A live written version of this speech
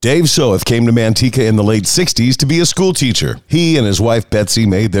Dave Soeth came to Manteca in the late 60s to be a school teacher. He and his wife Betsy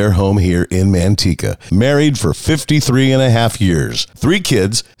made their home here in Manteca. Married for 53 and a half years. 3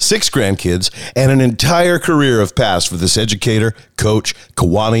 kids, 6 grandkids, and an entire career have passed for this educator, coach,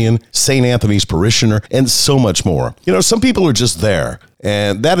 Kiwanian, St. Anthony's parishioner, and so much more. You know, some people are just there.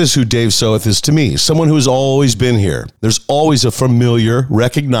 And that is who Dave Soeth is to me, someone who has always been here. There's always a familiar,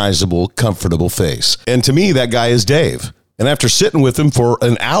 recognizable, comfortable face. And to me, that guy is Dave. And after sitting with him for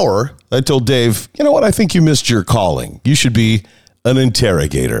an hour, I told Dave, you know what? I think you missed your calling. You should be an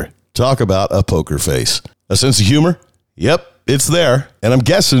interrogator. Talk about a poker face. A sense of humor? Yep, it's there. And I'm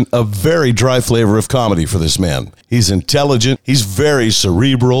guessing a very dry flavor of comedy for this man. He's intelligent. He's very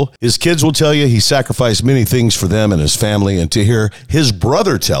cerebral. His kids will tell you he sacrificed many things for them and his family. And to hear his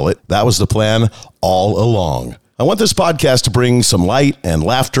brother tell it, that was the plan all along. I want this podcast to bring some light and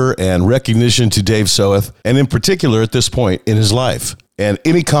laughter and recognition to Dave Soeth, and in particular at this point in his life. And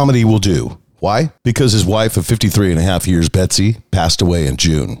any comedy will do. Why? Because his wife of 53 and a half years, Betsy, passed away in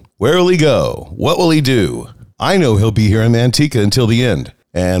June. Where will he go? What will he do? I know he'll be here in Manteca until the end.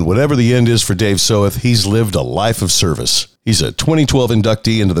 And whatever the end is for Dave Soeth, he's lived a life of service. He's a 2012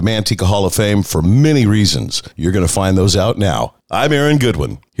 inductee into the Manteca Hall of Fame for many reasons. You're going to find those out now. I'm Aaron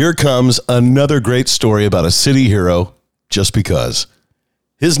Goodwin. Here comes another great story about a city hero just because.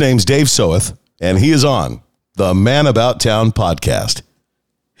 His name's Dave Soeth, and he is on the Man About Town podcast.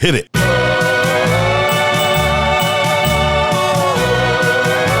 Hit it.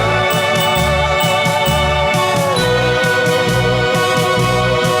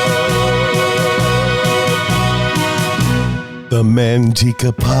 The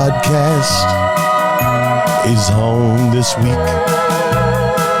Manteca podcast is on this week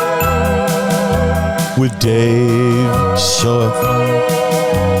with Dave Soeth.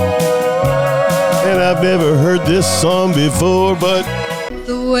 And I've never heard this song before, but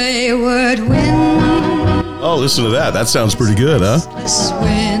the wayward wind. Oh, listen to that. That sounds pretty good, huh?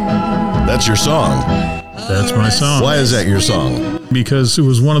 That's your song. That's my song. Why is that your song? Because it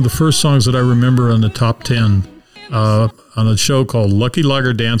was one of the first songs that I remember on the top 10 on a show called Lucky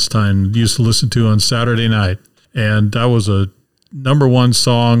Lager Dance Time, used to listen to on Saturday night. And that was a number one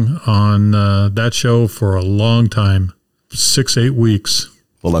song on that show for a long time, 6-8 weeks.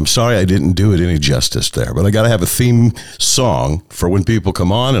 Well, I'm sorry I didn't do it any justice there, but I got to have a theme song for when people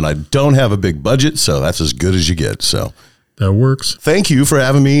come on, and I don't have a big budget, so that's as good as you get. So that works. Thank you for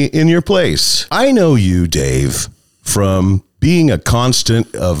having me in your place. I know you, Dave, from being a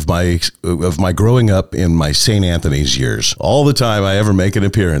constant of my growing up in my St. Anthony's years. All the time I ever make an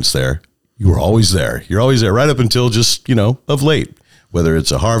appearance there, you were always there. You're always there right up until just, of late, whether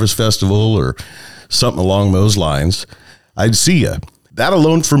it's a harvest festival or something along those lines. I'd see you. That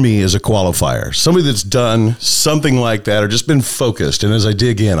alone for me is a qualifier. Somebody that's done something like that or just been focused. And as I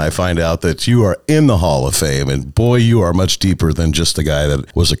dig in, I find out that you are in the Hall of Fame. And boy, you are much deeper than just the guy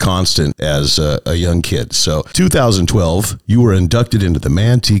that was a constant as a young kid. So 2012, you were inducted into the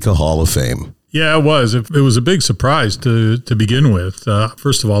Manteca Hall of Fame. Yeah, it was. It was a big surprise to begin with.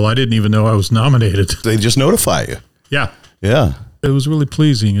 First of all, I didn't even know I was nominated. They just notify you. Yeah. Yeah. It was really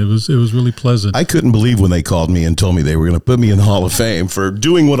pleasing. It was really pleasant. I couldn't believe when they called me and told me they were going to put me in the Hall of Fame for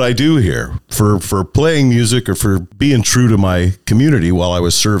doing what I do here, for playing music or for being true to my community while I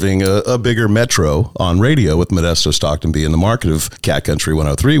was serving a bigger metro on radio with Modesto Stockton being the market of Cat Country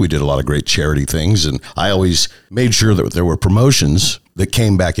 103. We did a lot of great charity things, and I always made sure that there were promotions that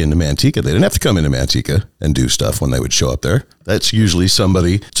came back into Manteca. They didn't have to come into Manteca and do stuff when they would show up there. That's usually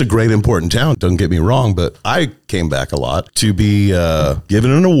somebody, it's a great important town, don't get me wrong, but I came back a lot to be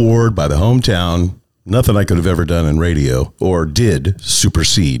given an award by the hometown. Nothing I could have ever done in radio or did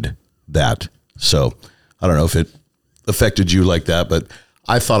supersede that. So I don't know if it affected you like that, but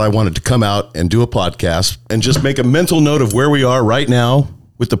I thought I wanted to come out and do a podcast and just make a mental note of where we are right now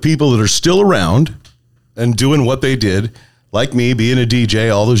with the people that are still around and doing what they did. Like me, being a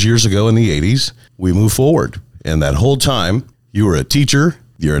DJ all those years ago in the 80s, we move forward. And that whole time, you were a teacher,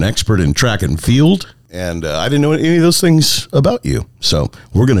 you're an expert in track and field, and I didn't know any of those things about you. So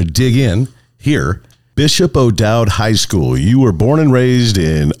we're going to dig in here. Bishop O'Dowd High School. You were born and raised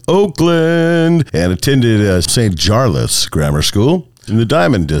in Oakland and attended St. Jarlath's Grammar School in the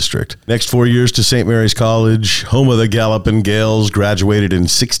Diamond District. Next 4 years to St. Mary's College, home of the Gallopin' Gales, graduated in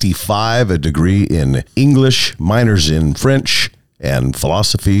 '65, a degree in English, minors in French, and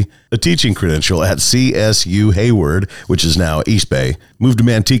philosophy, a teaching credential at CSU Hayward, which is now East Bay. Moved to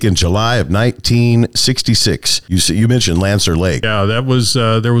Manteca in July of 1966. You mentioned Lancer Lake. Yeah, that was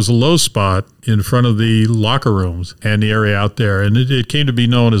there was a low spot in front of the locker rooms and the area out there, and it came to be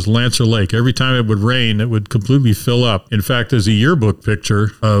known as Lancer Lake. Every time it would rain, it would completely fill up. In fact, there's a yearbook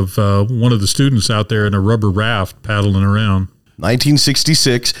picture of one of the students out there in a rubber raft paddling around.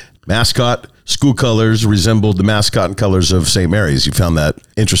 1966, mascot school colors resembled the mascot colors of St. Mary's. You found that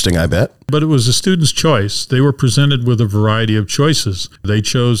interesting, I bet? But it was a student's choice. They were presented with a variety of choices. They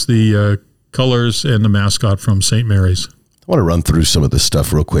chose the colors and the mascot from St. Mary's. I want to run through some of this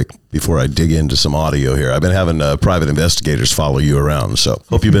stuff real quick before I dig into some audio here. I've been having private investigators follow you around, so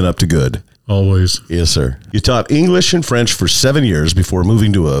hope you've been up to good. Always. Yes, sir. You taught English and French for 7 years before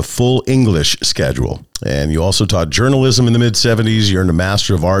moving to a full English schedule. And you also taught journalism in the mid-'70s. You earned a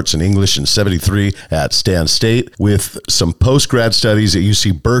Master of Arts in English in 73 at Stan State. With some post-grad studies at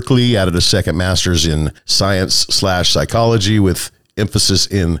UC Berkeley, added a second master's in science/psychology with emphasis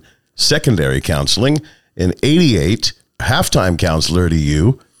in secondary counseling. In 88, half-time counselor at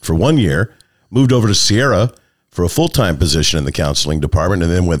EU for 1 year, moved over to Sierra for a full-time position in the counseling department, and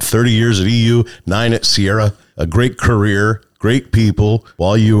then went 30 years at EU, 9 at Sierra. A great career, great people.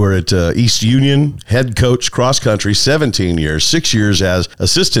 While you were at East Union, head coach cross-country, 17 years, 6 years as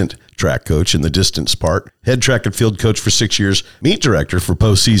assistant track coach in the distance part, head track and field coach for 6 years, meet director for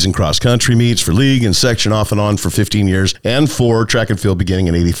postseason cross-country meets for league and section off and on for 15 years, and for track and field beginning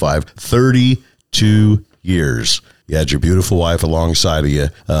in 85, 32 years. You had your beautiful wife alongside of you.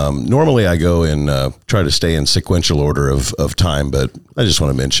 Normally I go and try to stay in sequential order of time, but I just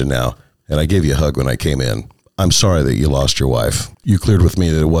want to mention now, and I gave you a hug when I came in. I'm sorry that you lost your wife. You cleared with me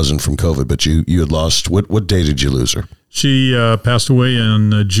that it wasn't from COVID, but you had lost, what day did you lose her? She passed away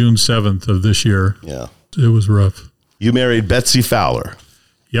on June 7th of this year. Yeah. It was rough. You married Betsy Fowler.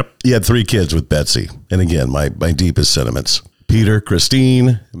 Yep. You had 3 kids with Betsy. And again, my deepest sentiments. Peter,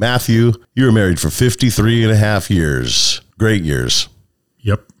 Christine, Matthew, you were married for 53 and a half years. Great years.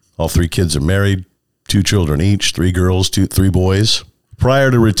 Yep. All 3 kids are married, 2 children each, 3 girls, 3 boys.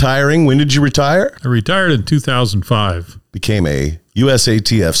 Prior to retiring, when did you retire? I retired in 2005. Became a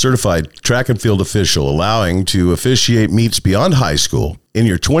USATF certified track and field official, allowing to officiate meets beyond high school. In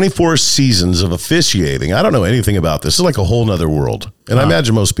your 24 seasons of officiating, I don't know anything about this. It's like a whole nother world. And I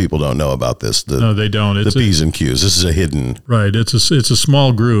imagine most people don't know about this. No, they don't. It's the P's and Q's. This is a hidden. Right. It's a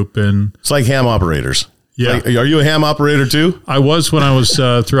small group. And it's like ham operators. Yeah. Like, are you a ham operator too? I was when I was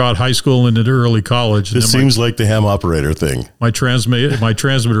throughout high school and into early college. This seems like the ham operator thing. My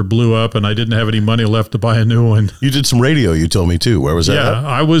transmitter blew up, and I didn't have any money left to buy a new one. You did some radio, you told me too. Where was that? Yeah,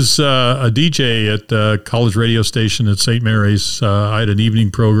 I was a DJ at a college radio station at St. Mary's. I had an evening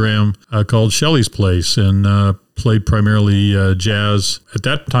program called Shelley's Place, and played primarily jazz. At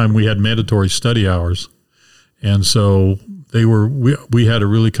that time, we had mandatory study hours, and so we had to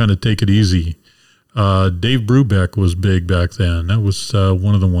really kind of take it easy. Dave Brubeck was big back then. That was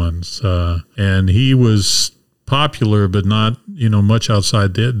one of the ones. And he was popular, but not, much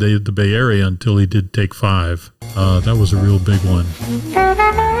outside the Bay Area until he did Take 5. That was a real big one.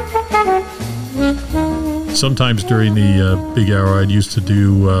 Sometimes during the big hour, I'd used to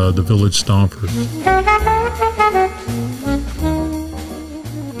do the Village Stompers.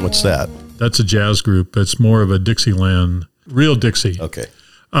 What's that? That's a jazz group. It's more of a Dixieland, real Dixie. Okay.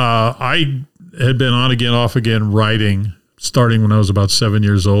 I had been on again, off again, writing, starting when I was about 7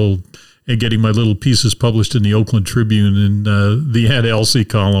 years old, and getting my little pieces published in the Oakland Tribune in the Aunt Elsie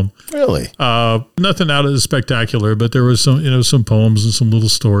column. Really? Nothing out of the spectacular, but there was some poems and some little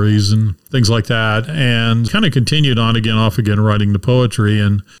stories and things like that, and kind of continued on again, off again, writing the poetry.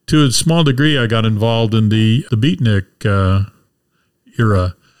 And to a small degree, I got involved in the beatnik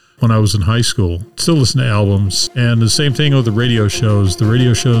era. When I was in high school, still listen to albums, and the same thing with the radio shows. The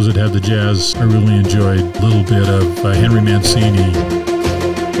radio shows that had the jazz, I really enjoyed. A little bit of Henry Mancini.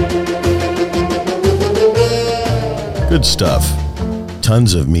 Good stuff.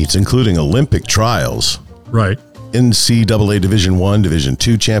 Tons of meets, including Olympic trials. Right. NCAA Division I, Division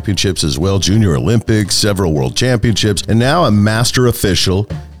II championships as well, Junior Olympics, several world championships, and now a master official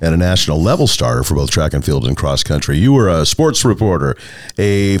and a national level starter for both track and field and cross country. You were a sports reporter,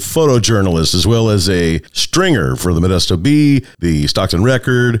 a photojournalist, as well as a stringer for the Modesto Bee, the Stockton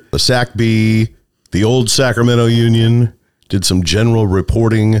Record, the Sac Bee, the old Sacramento Union, did some general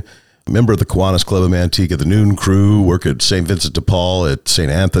reporting, member of the Kiwanis Club of Manteca, the Noon Crew, work at St. Vincent de Paul, at St.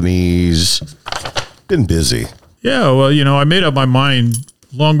 Anthony's. Been busy. Yeah, well, I made up my mind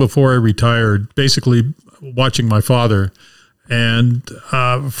long before I retired, basically watching my father. And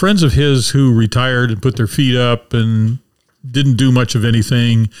friends of his who retired and put their feet up and didn't do much of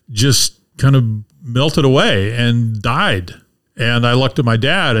anything, just kind of melted away and died. And I looked at my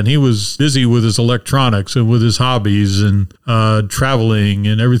dad, and he was busy with his electronics and with his hobbies and traveling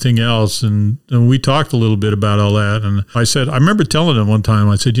and everything else. And we talked a little bit about all that. And I remember telling him one time,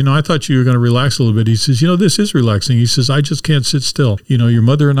 I said, I thought you were going to relax a little bit. He says, this is relaxing. He says, I just can't sit still. Your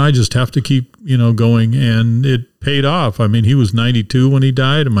mother and I just have to keep, going. And it paid off. I mean, he was 92 when he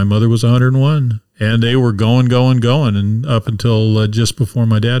died, and my mother was 101. And they were going, and up until just before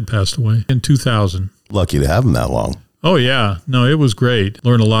my dad passed away in 2000. Lucky to have him that long. Oh, yeah. No, it was great.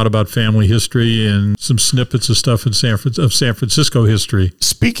 Learned a lot about family history and some snippets of stuff in San Francisco history.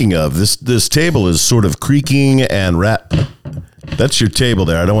 Speaking of, this table is sort of creaking and That's your table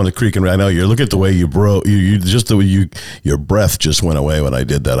there. I don't want to creak and I know you're. Look at the way you broke. You just the way your breath just went away when I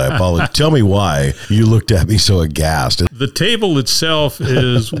did that. I apologize. Tell me why you looked at me so aghast. The table itself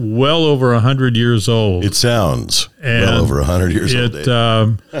is well over 100 years old. It sounds well over 100 years old.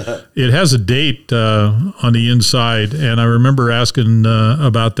 It has a date on the inside, and I remember asking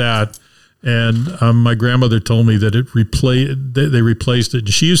about that. And my grandmother told me that they replaced it.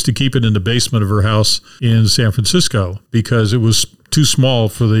 She used to keep it in the basement of her house in San Francisco because it was too small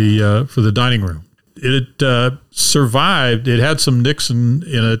for the dining room. It survived. It had some nicks in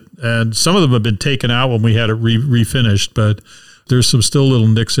it, and some of them have been taken out when we had it refinished. But there's some still little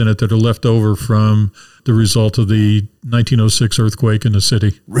nicks in it that are left over from the result of the 1906 earthquake in the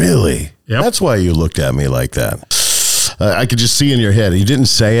city. Really? Yep. That's why you looked at me like that. I could just see in your head. You didn't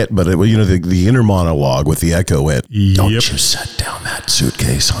say it, but the inner monologue with the echo went, "Don't you set down that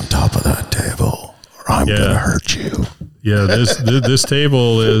suitcase on top of that table, or I'm gonna hurt you." Yeah, this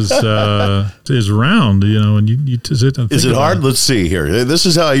table is round, and you sit and think. Is it hard? It. Let's see here. This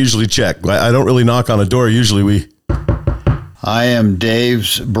is how I usually check. I don't really knock on a door. Usually I am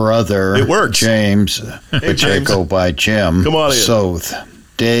Dave's brother. It works. James, which I James. go by Jim. Come on in. Soeth.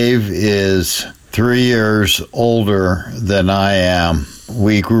 Dave is 3 years older than I am.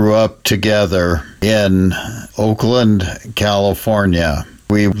 We grew up together in Oakland, California.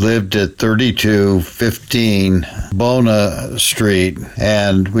 We lived at 3215 Bona Street,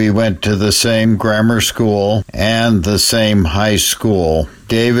 and we went to the same grammar school and the same high school.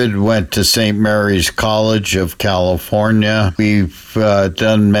 David went to St. Mary's College of California. We've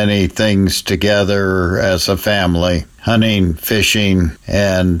done many things together as a family. Hunting, fishing,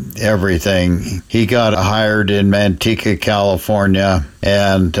 and everything. He got hired in Manteca, California,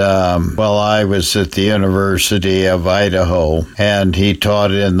 and I was at the University of Idaho, and he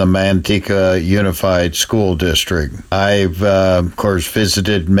taught in the Manteca Unified School District. I've, of course,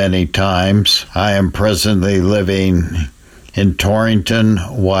 visited many times. I am presently living in Torrington,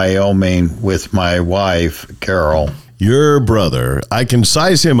 Wyoming, with my wife, Carol. Your brother, I can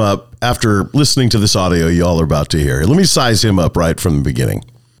size him up after listening to this audio y'all are about to hear. Let me size him up right from the beginning.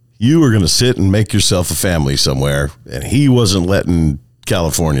 You were going to sit and make yourself a family somewhere, and he wasn't letting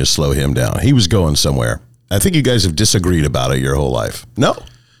California slow him down. He was going somewhere. I think you guys have disagreed about it your whole life. No?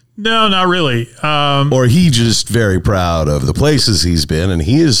 No, not really. Or he just very proud of the places he's been, and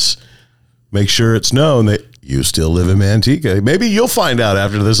he is make sure it's known that you still live in Manteca. Maybe you'll find out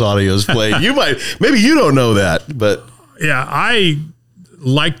after this audio is played. Maybe you don't know that, but... Yeah, I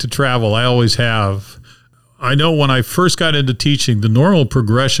like to travel. I always have. I know when I first got into teaching, the normal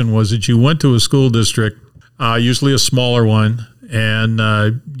progression was that you went to a school district, usually a smaller one,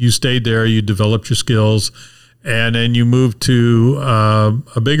 and you stayed there, you developed your skills, and then you moved to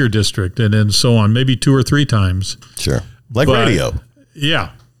a bigger district, and then so on, maybe 2 or 3 times. Sure. Like radio.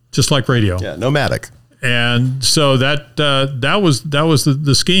 Yeah, just like radio. Yeah, nomadic. And so that was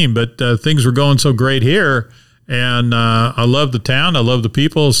the scheme, but things were going so great here. And I love the town. I love the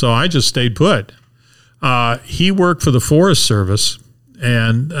people. So I just stayed put. He worked for the Forest Service.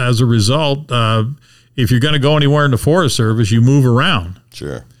 And as a result, if you're going to go anywhere in the Forest Service, you move around.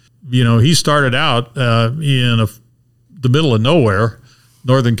 Sure. He started out in the middle of nowhere,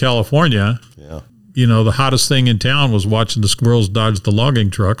 Northern California. Yeah. The hottest thing in town was watching the squirrels dodge the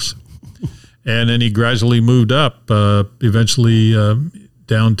logging trucks. And then he gradually moved up, eventually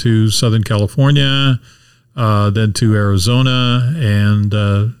down to Southern California, then to Arizona, and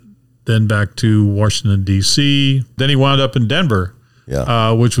then back to Washington, D.C. Then he wound up in Denver,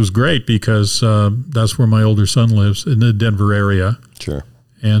 which was great because that's where my older son lives, in the Denver area. Sure.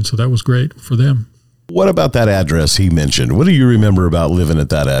 And so that was great for them. What about that address he mentioned? What do you remember about living at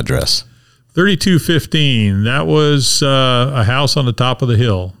that address? 3215. That was a house on the top of the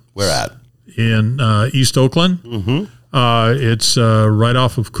hill. Where at? In East Oakland. Mm-hmm. It's right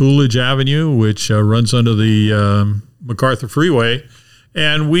off of Coolidge Avenue, which runs under the MacArthur Freeway.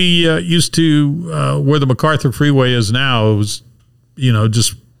 And we used to, where the MacArthur Freeway is now, it was,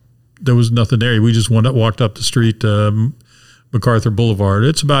 just, there was nothing there. We just walked up the street, MacArthur Boulevard.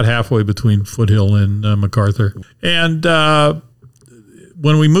 It's about halfway between Foothill and MacArthur. And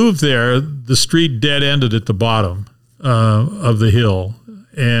when we moved there, the street dead ended at the bottom of the hill.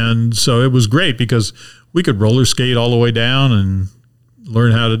 And so it was great because we could roller skate all the way down and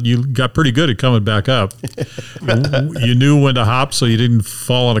learn you got pretty good at coming back up. You knew when to hop so you didn't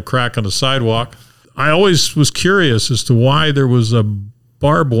fall on a crack on the sidewalk. I always was curious as to why there was a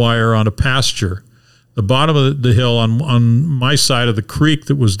barbed wire on a pasture. The bottom of the hill on my side of the creek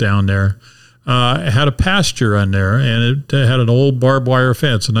that was down there had a pasture on there, and it had an old barbed wire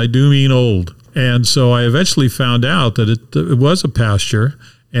fence, and I do mean old. And so I eventually found out that it was a pasture,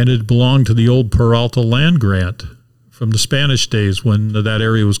 and it belonged to the old Peralta land grant from the Spanish days when that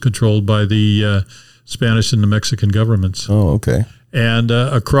area was controlled by the Spanish and the Mexican governments. Oh, okay. And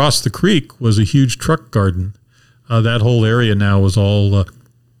across the creek was a huge truck garden. That whole area now was all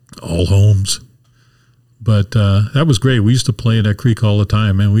homes. But that was great. We used to play in that creek all the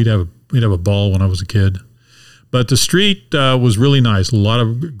time, man. We'd have a ball when I was a kid. But the street was really nice. A lot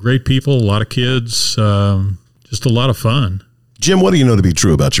of great people, a lot of kids, just a lot of fun. Jim, what do you know to be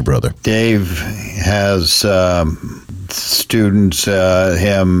true about your brother? Dave has students,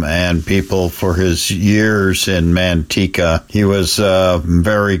 him and people for his years in Manteca. He was a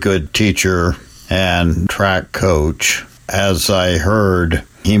very good teacher and track coach. As I heard,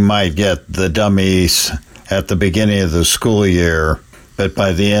 he might get the dummies at the beginning of the school year, but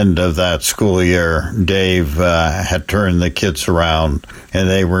by the end of that school year, Dave had turned the kids around, and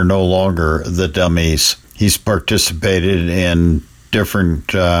they were no longer the dummies. He's participated in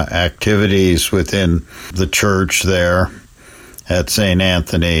different activities within the church there at St.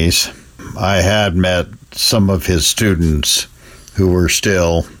 Anthony's. I had met some of his students who were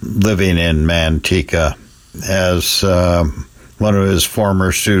still living in Manteca. As one of his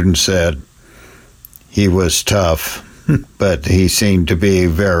former students said, he was tough, but he seemed to be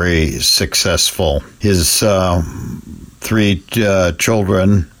very successful. His three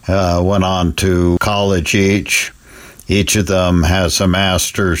children went on to college each. Each of them has a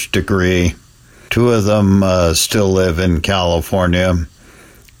master's degree. Two of them still live in California.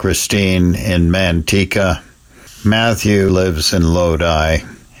 Christine in Manteca. Matthew lives in Lodi.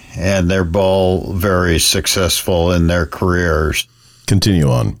 And they're all very successful in their careers. Continue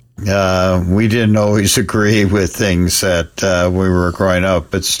on. We didn't always agree with things that we were growing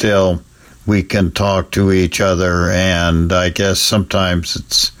up, but still we can talk to each other, and I guess sometimes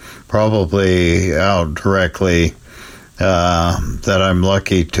it's probably out directly that I'm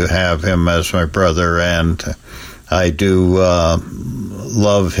lucky to have him as my brother, and I do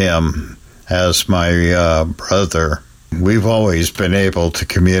love him as my brother. We've always been able to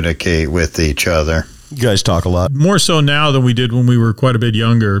communicate with each other. You guys talk a lot. More so now than we did when we were quite a bit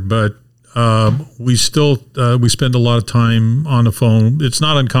younger, but we still we spend a lot of time on the phone. It's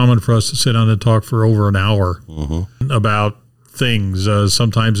not uncommon for us to sit down and talk for over an hour about things.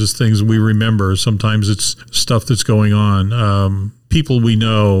 Sometimes it's things we remember. Sometimes it's stuff that's going on. People we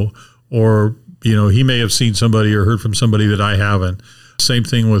know, or he may have seen somebody or heard from somebody that I haven't. Same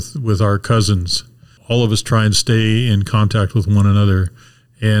thing with our cousins. All of us try and stay in contact with one another.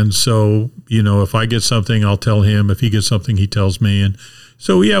 And so, if I get something, I'll tell him. If he gets something, he tells me. And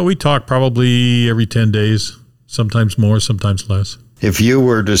so, yeah, we talk probably every 10 days, sometimes more, sometimes less. If you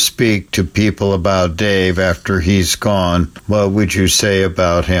were to speak to people about Dave after he's gone, what would you say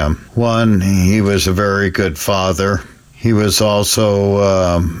about him? One, he was a very good father. He was also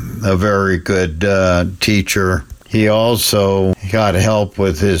a very good teacher. He also got help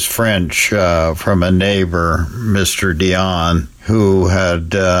with his French from a neighbor, Mr. Dion, who had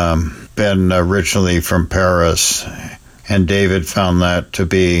been originally from Paris, and David found that to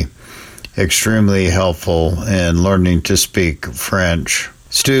be extremely helpful in learning to speak French.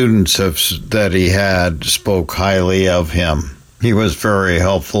 Students that he had spoke highly of him. He was very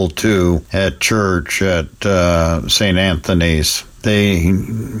helpful, too, at church at St. Anthony's. They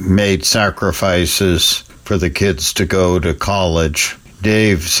made sacrifices for the kids to go to college.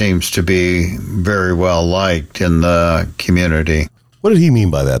 Dave seems to be very well liked in the community. What did he mean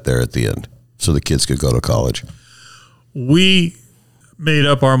by that there at the end, so the kids could go to college? We made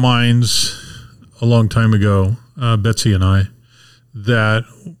up our minds a long time ago, Betsy and I, that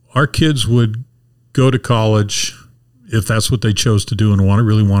our kids would go to college if that's what they chose to do and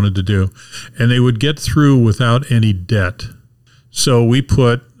really wanted to do, and they would get through without any debt. So we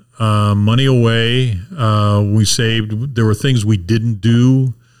put money away. We saved. There were things we didn't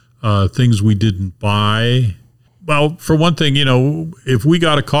do, things we didn't buy. Well, for one thing, if we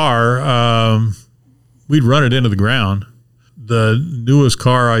got a car, we'd run it into the ground. The newest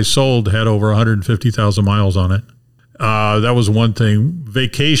car I sold had over 150,000 miles on it. That was one thing.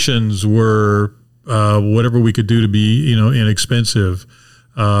 Vacations were whatever we could do to be, inexpensive.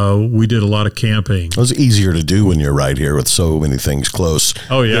 We did a lot of camping. It was easier to do when you're right here with so many things close.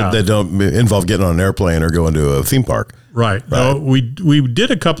 Oh, yeah. That don't involve getting on an airplane or going to a theme park. Right. No, we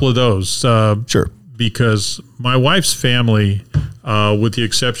did a couple of those. Sure. Because my wife's family, with the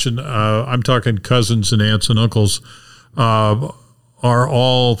exception, I'm talking cousins and aunts and uncles, are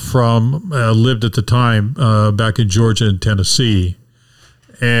all lived at the time back in Georgia and Tennessee.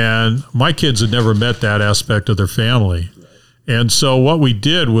 And my kids had never met that aspect of their family. And so what we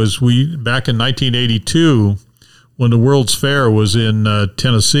did was back in 1982, when the World's Fair was in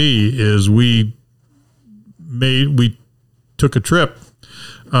Tennessee, is we took a trip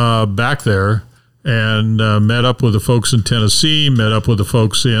back there and met up with the folks in Tennessee, met up with the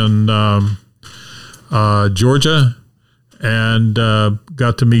folks in Georgia, and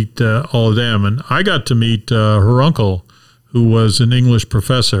got to meet all of them. And I got to meet her uncle, who was an English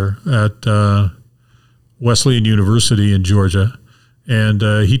professor at Wesleyan University in Georgia. And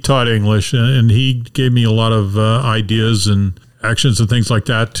he taught English, and he gave me a lot of ideas and actions and things like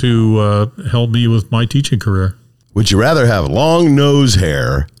that to help me with my teaching career. Would you rather have long nose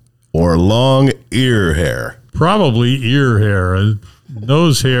hair or long ear hair? Probably ear hair.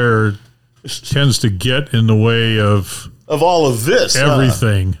 Nose hair tends to get in the way of all of this,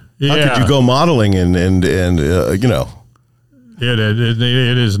 everything. How could you go modeling and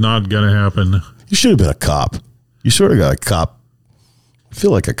It is not going to happen. You should have been a cop. You sort of got a cop. I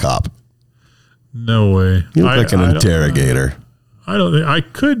feel like a cop. No way. You look like an interrogator. I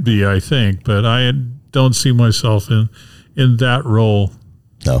could be, I think, but I don't see myself in that role.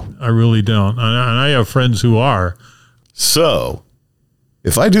 No. I really don't. And I have friends who are. So,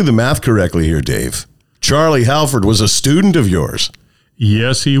 if I do the math correctly here, Dave, Charlie Halford was a student of yours.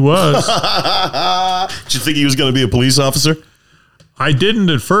 Yes, he was. Did you think he was going to be a police officer? I didn't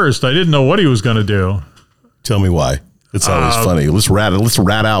at first. I didn't know what he was going to do. Tell me why. It's always funny. Let's rat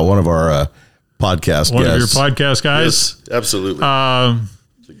out one of our podcast guests. One of your podcast guys? Yes, absolutely.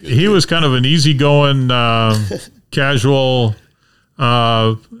 He was kind of an easygoing, casual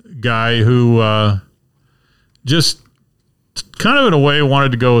guy who just kind of in a way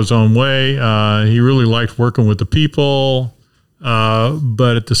wanted to go his own way. He really liked working with the people,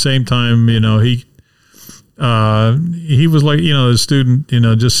 but at the same time, he was like, a student,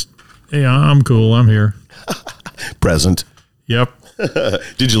 just, hey, I'm cool, I'm here. Present. Yep.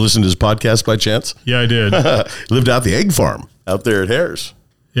 Did you listen to his podcast by chance? Yeah, I did. Lived out the egg farm out there at Harris.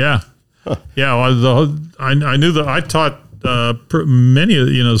 Yeah. Huh. Yeah. Well, I knew that I taught several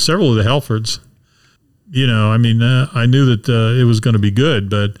of the Halfords. I knew that it was going to be good,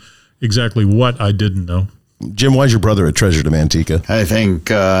 but exactly what I didn't know. Jim, why is your brother a treasure to Manteca? I think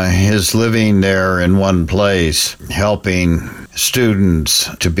his living there in one place, helping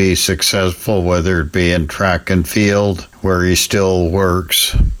students to be successful, whether it be in track and field, where he still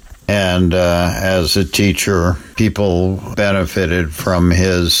works, and as a teacher, people benefited from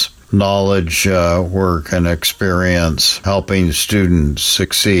his knowledge, work, and experience helping students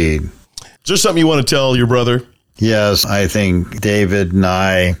succeed. Is there something you want to tell your brother? Yes, I think David and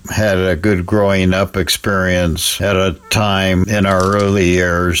I had a good growing up experience at a time in our early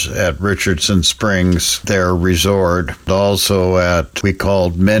years at Richardson Springs, their resort. Also at, we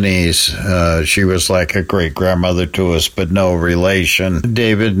called Minnie's. She was like a great-grandmother to us, but no relation.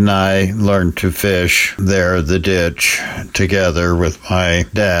 David and I learned to fish there, the ditch, together with my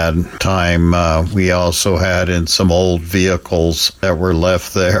dad. Time we also had in some old vehicles that were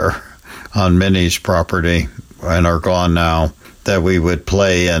left there on Minnie's property and are gone now, that we would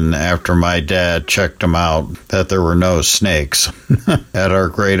play in after my dad checked them out, that there were no snakes at our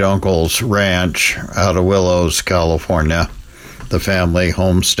great uncle's ranch out of Willows, California, the family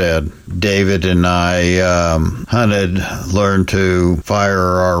homestead. David and I hunted, learned to fire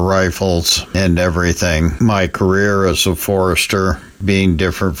our rifles and everything. My career as a forester being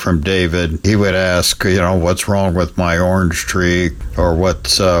different from David, he would ask, what's wrong with my orange tree, or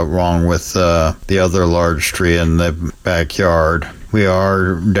what's wrong with the other large tree in the backyard. We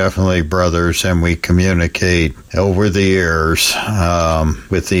are definitely brothers, and we communicate over the years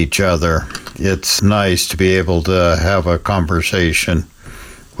with each other. It's nice to be able to have a conversation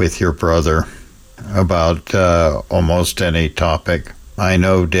with your brother about almost any topic. I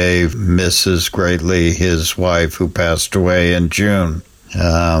know Dave misses greatly his wife, who passed away in June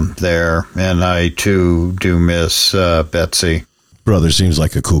there, and I too do miss Betsy. Brother seems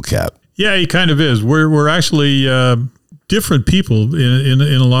like a cool cat. Yeah, he kind of is. We're actually different people in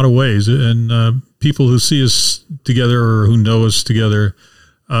a lot of ways, and people who see us together or who know us together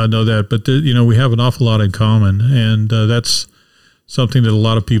know that. But we have an awful lot in common, and that's something that a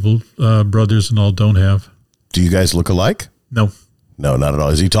lot of people, brothers and all, don't have. Do you guys look alike? No, not at all.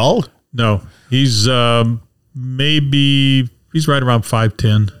 Is he tall? No, he's he's right around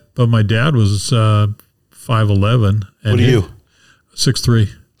 5'10", but my dad was 5'11". What are you? 6'3".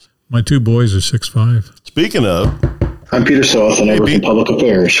 My two boys are 6'5". Speaking of, I'm Peter Soeth, and I work in public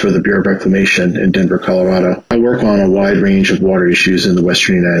affairs for the Bureau of Reclamation in Denver, Colorado. I work on a wide range of water issues in the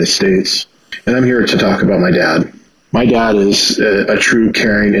western United States, and I'm here to talk about my dad. My dad is a true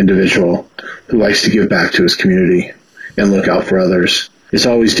caring individual who likes to give back to his community and look out for others. He's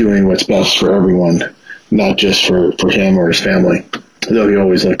always doing what's best for everyone, not just for him or his family, though he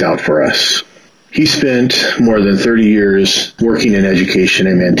always looked out for us. He spent more than 30 years working in education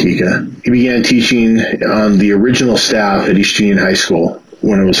in Manteca. He began teaching on the original staff at East Union High School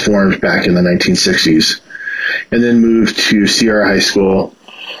when it was formed back in the 1960s, and then moved to Sierra High School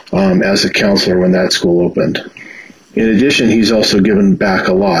as a counselor when that school opened. In addition, he's also given back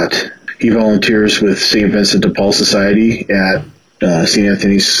a lot. He volunteers with St. Vincent de Paul Society at St.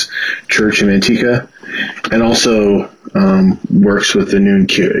 Anthony's Church in Manteca, and also works with the Noon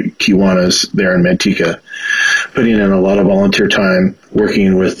Kiwanis there in Manteca, putting in a lot of volunteer time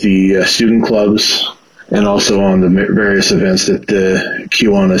working with the student clubs and also on the various events that the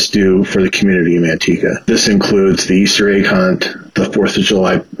Kiwanis do for the community in Manteca. This includes the Easter egg hunt, the 4th of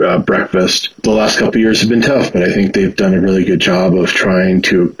July breakfast. The last couple of years have been tough, but I think they've done a really good job of trying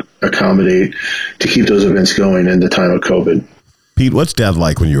to accommodate to keep those events going in the time of COVID. Pete, what's Dad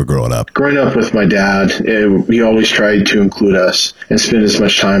like when you were growing up? Growing up with my dad, he always tried to include us and spend as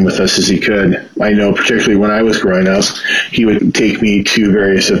much time with us as he could. I know particularly when I was growing up, he would take me to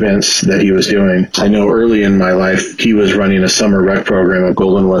various events that he was doing. I know early in my life, he was running a summer rec program at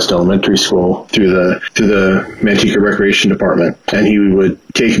Golden West Elementary School through the Manteca Recreation Department, and he would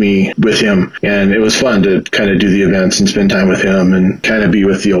take me with him, and it was fun to kind of do the events and spend time with him and kind of be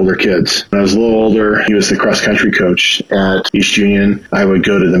with the older kids. When I was a little older, he was the cross-country coach at East Union. I would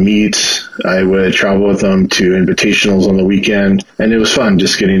go to the meets. I would travel with him to invitationals on the weekend, and it was fun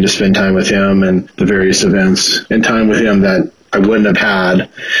just getting to spend time with him and the various events, and time with him that I wouldn't have had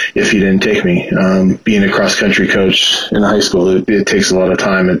if he didn't take me. Being a cross-country coach in high school, it takes a lot of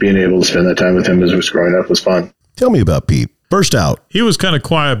time, and being able to spend that time with him as I was growing up was fun. Tell me about Pete. Burst out. He was kind of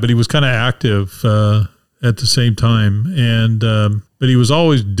quiet, but he was kind of active at the same time, and but he was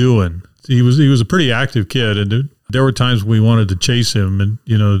always doing. He was a pretty active kid, and there were times we wanted to chase him, and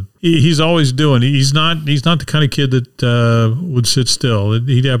he's always doing. He's not the kind of kid that would sit still.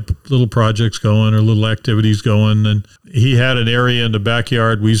 He'd have little projects going or little activities going, and he had an area in the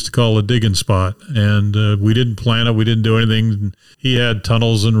backyard we used to call a digging spot, and we didn't plan it. We didn't do anything. He had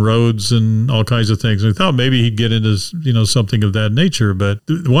tunnels and roads and all kinds of things. We thought maybe he'd get into something of that nature, but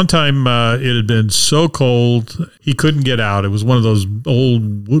one time it had been so cold he couldn't get out. It was one of those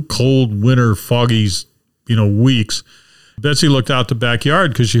old cold winter foggy weeks. Betsy looked out the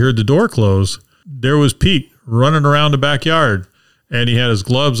backyard because she heard the door close. There was Pete running around the backyard, and he had his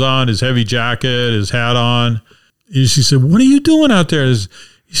gloves on, his heavy jacket, his hat on. And she said, "What are you doing out there?"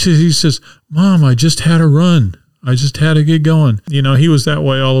 He says, "Mom, I just had a run. I just had to get going." He was that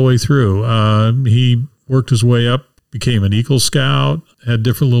way all the way through. He worked his way up, became an Eagle Scout, had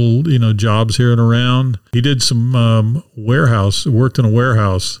different little, jobs here and around. He did some worked in a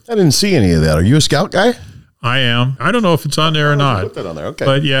warehouse. I didn't see any of that. Are you a Scout guy? I am. I don't know if it's on there or not. Put that on there. Okay.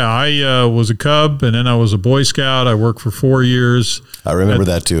 But yeah, I was a Cub, and then I was a Boy Scout. I worked for 4 years. I remember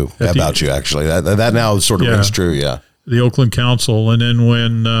that too. About you, actually. That now sort of rings true, yeah. The Oakland Council. And then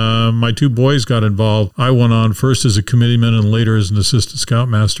when my two boys got involved, I went on first as a committeeman and later as an assistant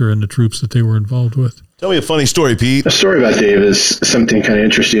scoutmaster in the troops that they were involved with. Tell me a funny story, Pete. A story about Dave is something kind of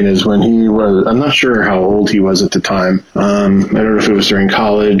interesting is when he was, I'm not sure how old he was at the time. I don't know if it was during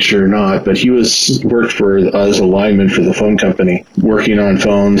college or not, but he worked as a lineman for the phone company, working on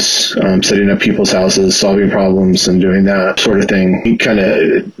phones, setting up people's houses, solving problems, and doing that sort of thing. He kind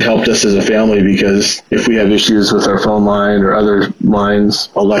of helped us as a family because if we have issues with our phone line or other lines,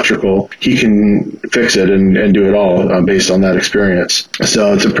 electrical, he can fix it and do it all based on that experience.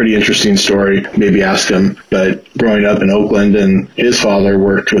 So it's a pretty interesting story. Maybe ask him, but growing up in Oakland, and his father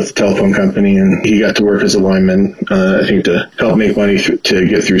worked with the telephone company, and he got to work as a lineman, I think, to help make money to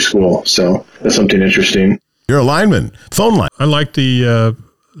get through school. So that's something interesting. You're a lineman, phone line. I like the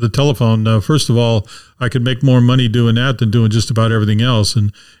the telephone. First of all, I could make more money doing that than doing just about everything else.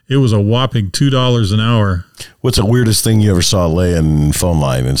 And it was a whopping $2 an hour. What's the weirdest thing you ever saw laying phone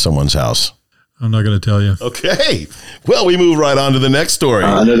line in someone's house? I'm not going to tell you. Okay. Well, we move right on to the next story.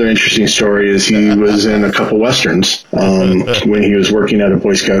 Another interesting story is he was in a couple Westerns when he was working at a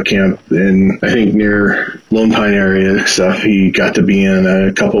Boy Scout camp in, I think, near Lone Pine area stuff. He got to be in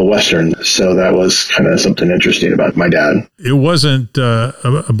a couple Westerns. So that was kind of something interesting about my dad. It wasn't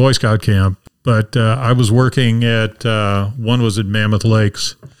a Boy Scout camp, but I was working at, one was at Mammoth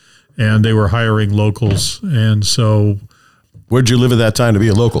Lakes, and they were hiring locals. And so... Where'd you live at that time to be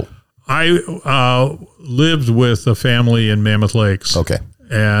a local? I lived with a family in Mammoth Lakes. Okay.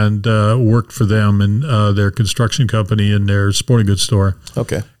 And worked for them in their construction company and their sporting goods store.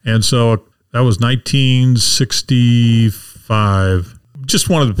 Okay. And so that was 1965. Just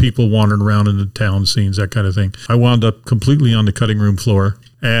one of the people wandering around in the town scenes, that kind of thing. I wound up completely on the cutting room floor.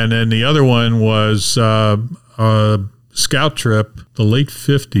 And then the other one was a scout trip, the late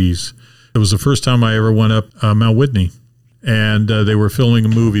 50s. It was the first time I ever went up Mount Whitney. And they were filming a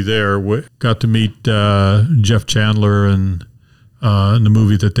movie there. We got to meet Jeff Chandler and in the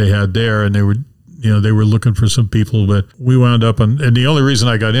movie that they had there. And they were looking for some people, but we wound up on, and the only reason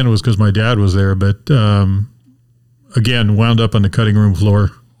I got in was because my dad was there. But again, wound up on the cutting room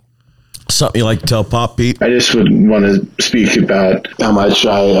floor. Something you like to tell Pop, Pete? I just would want to speak about how much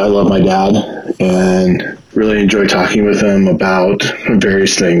I love my dad and really enjoy talking with him about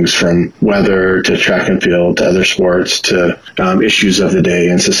various things, from weather to track and field to other sports to issues of the day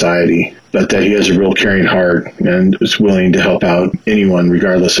in society. But that he has a real caring heart and is willing to help out anyone,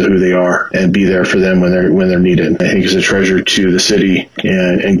 regardless of who they are, and be there for them when they're needed. I think he's a treasure to the city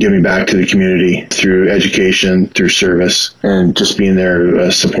and giving back to the community through education, through service, and just being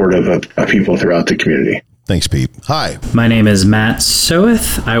there supportive of people throughout the community. Thanks, Pete. Hi. My name is Matt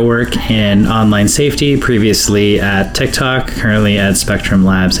Soeth. I work in online safety, previously at TikTok, currently at Spectrum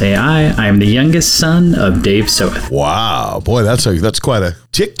Labs AI. I am the youngest son of Dave Soeth. Wow. Boy, that's quite a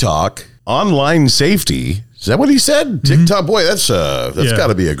TikTok online safety. Is that what he said? TikTok? Boy, that's got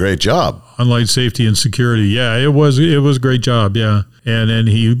to be a great job. Online safety and security. Yeah, it was a great job. Yeah. And then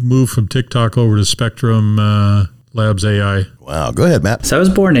he moved from TikTok over to Spectrum Labs AI. Wow. Go ahead, Matt. So I was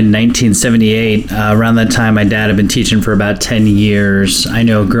born in 1978. Around that time, my dad had been teaching for about 10 years. I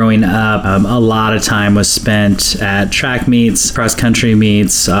know growing up, a lot of time was spent at track meets, cross-country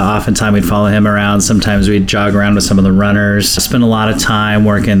meets. Oftentimes we'd follow him around. Sometimes we'd jog around with some of the runners. Spent a lot of time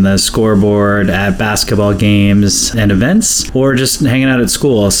working the scoreboard at basketball games and events, or just hanging out at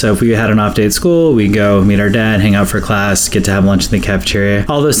school. So if we had an off day at school, we'd go meet our dad, hang out for class, get to have lunch in the cafeteria.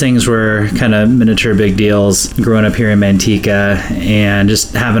 All those things were kind of miniature big deals growing up here in Manteca. And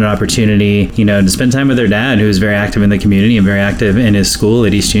just having an opportunity, to spend time with their dad, who was very active in the community and very active in his school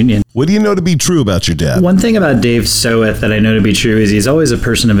at East Union. What do you know to be true about your dad? One thing about Dave Soeth that I know to be true is he's always a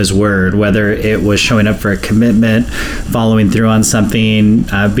person of his word, whether it was showing up for a commitment, following through on something,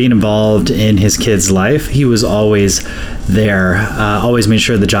 being involved in his kid's life. He was always there, always made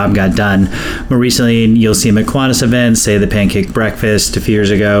sure the job got done. More recently, you'll see him at Kiwanian events, say the Pancake Breakfast a few years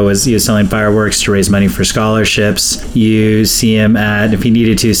ago, he was selling fireworks to raise money for scholarships. You see him at, if he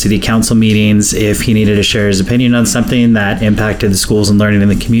needed to, city council meetings, if he needed to share his opinion on something that impacted the schools and learning in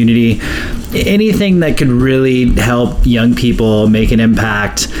the community. Anything that could really help young people make an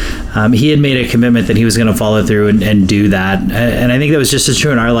impact. He had made a commitment that he was going to follow through and do that. And I think that was just as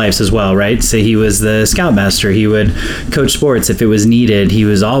true in our lives as well, right? So he was the scoutmaster. He would coach sports if it was needed. He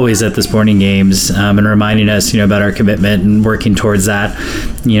was always at the sporting games and reminding us, about our commitment and working towards that.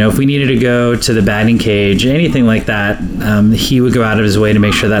 If we needed to go to the batting cage, anything like that, he would go out of his way to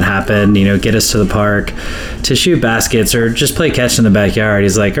make sure that happened, get us to the park to shoot baskets or just play catch in the backyard.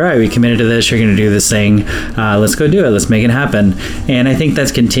 He's like, all right, we committed to this. You're going to do this thing. Let's go do it. Let's make it happen. And I think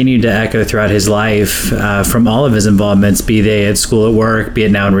that's continued to echo throughout his life from all of his involvements, be they at school, at work, be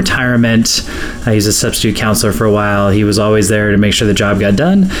it now in retirement. He's a substitute counselor for a while. He was always there to make sure the job got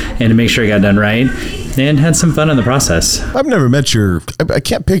done and to make sure it got done right, and had some fun in the process. I've never met I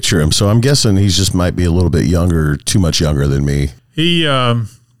can't picture him, so I'm guessing he just might be a little bit younger, too much younger than me. He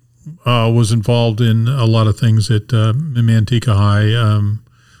was involved in a lot of things at Manteca High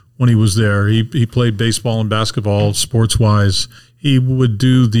when he was there. He played baseball and basketball, sports-wise. He would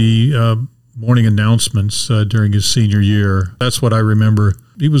do the morning announcements during his senior year. That's what I remember.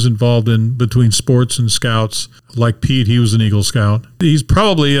 He was involved in between sports and scouts. Like Pete, he was an Eagle Scout. He's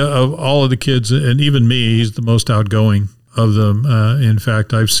probably, of all of the kids, and even me, he's the most outgoing of them. In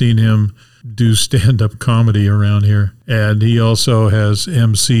fact, I've seen him do stand-up comedy around here. And he also has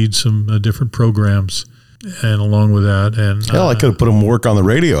emceed some different programs. and along with that, and hell, I could have put him to work on the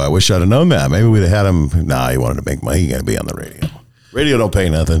radio. I wish I'd have known that. Maybe we'd have had him. Nah, he wanted to make money. He got to be on the radio. Radio don't pay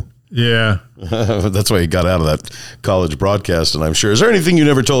nothing. yeah. That's why he got out of that college broadcasting, I'm sure. Is there anything you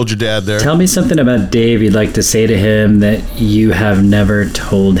never told your dad there? Tell me something about Dave you'd like to say to him that you have never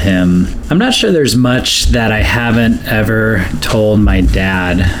told him. I'm not sure there's much that I haven't ever told my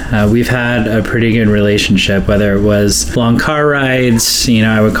dad. We've had a pretty good relationship, whether it was long car rides.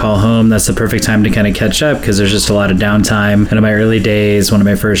 I would call home. That's the perfect time to kind of catch up because there's just a lot of downtime. And in my early days, one of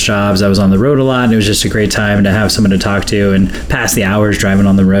my first jobs, I was on the road a lot, and it was just a great time to have someone to talk to and pass the hours driving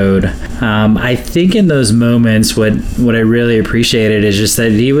on the road. I think in those moments, what I really appreciated is just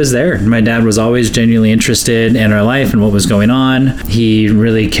that he was there. My dad was always genuinely interested in our life and what was going on. He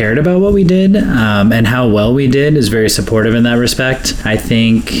really cared about what we did and how well we did, is very supportive in that respect. I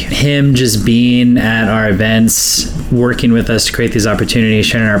think him just being at our events, working with us to create these opportunities,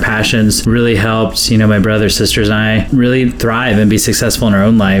 sharing our passions, really helped, my brothers, sisters, and I really thrive and be successful in our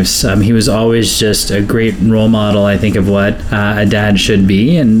own lives. He was always just a great role model, I think, of what a dad should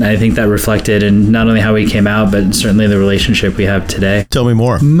be. And I think that reflected in not only how we came out, but certainly the relationship we have today. Tell me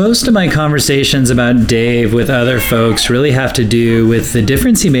more. Most of my conversations about Dave with other folks really have to do with the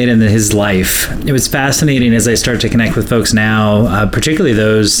difference he made in his life. It was fascinating as I start to connect with folks now, particularly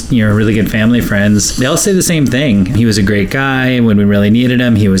those, really good family friends. They all say the same thing. He was a great guy. When we really needed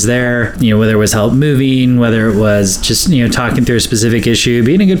him, he was there. Whether it was help moving, whether it was just, talking through a specific issue,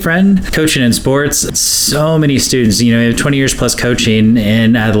 being a good friend, coaching in sports. So many students, 20 years plus coaching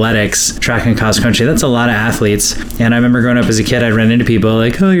in athletics, track and cross country. That's a lot of athletes. And I remember growing up as a kid, I'd run into people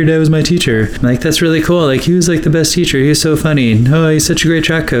like, oh, your dad was my teacher. I'm like, that's really cool. Like, he was like the best teacher. He was so funny. Oh, he's such a great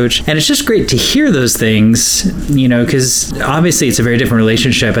track coach. And it's just great to hear those things, because obviously it's a very different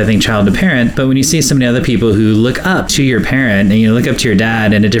relationship, I think, child to parent. But when you see so many other people who look up to your parent and you look up to your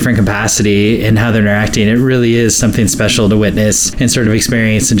dad in a different capacity and how they're interacting, it really is something special to witness and sort of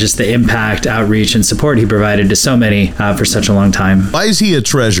experience, and just the impact, outreach, and support he provided to so many for such a long time. Why is he a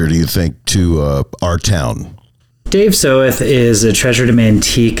treasure, do you think, to our town? Dave Soeth is a treasure to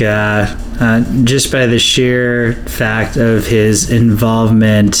Manteca just by the sheer fact of his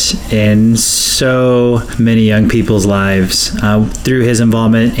involvement in so many young people's lives. Through his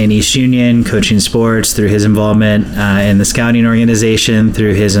involvement in East Union, coaching sports, through his involvement in the scouting organization,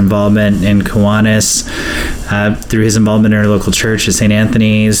 through his involvement in Kiwanian, through his involvement in our local church at St.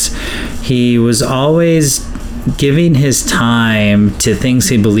 Anthony's. He was always giving his time to things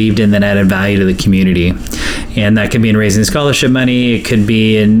he believed in that added value to the community. And that could be in raising scholarship money. It could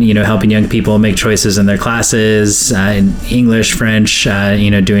be in, helping young people make choices in their classes, in English, French,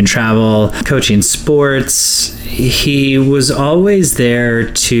 doing travel, coaching sports. He was always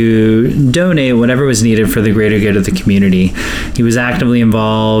there to donate whatever was needed for the greater good of the community. He was actively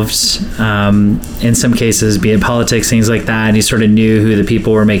involved in some cases, be it politics, things like that. And he sort of knew who the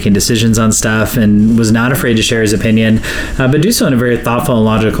people were making decisions on stuff and was not afraid to share his opinion, but do so in a very thoughtful and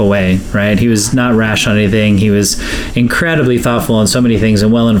logical way, right? He was not rash on anything. He was incredibly thoughtful on so many things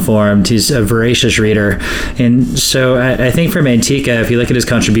and well-informed. He's a voracious reader. And so I think for Manteca, if you look at his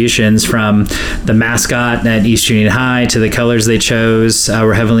contributions from the mascot at East Union High to the colors they chose,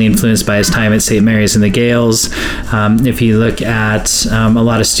 were heavily influenced by his time at St. Mary's and the Gales. If you look at a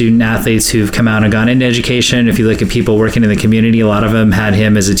lot of student athletes who've come out and gone into education, if you look at people working in the community, a lot of them had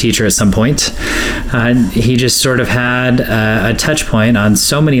him as a teacher at some point. He just sort of had a touch point on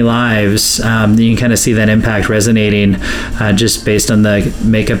so many lives. You can kind of see that impact resonating just based on the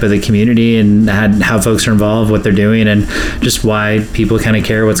makeup of the community and how folks are involved, what they're doing, and just why people kind of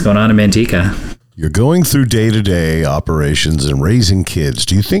care what's going on in Manteca. You're going through day-to-day operations and raising kids.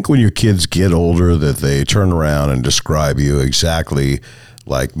 Do you think when your kids get older that they turn around and describe you exactly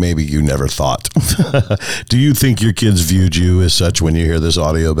like maybe you never thought? Do you think your kids viewed you as such when you hear this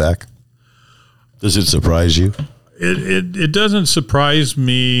audio back? Does it surprise you? It doesn't surprise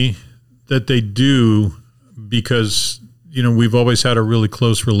me that they do, because, we've always had a really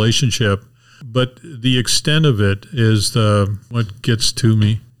close relationship, but the extent of it is what gets to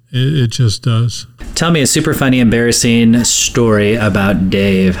me. It just does. Tell me a super funny, embarrassing story about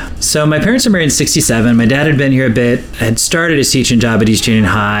Dave. So my parents were married in 1967. My dad had been here a bit, had started his teaching job at East Union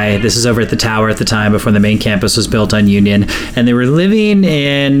High. This is over at the Tower at the time before the main campus was built on Union. And they were living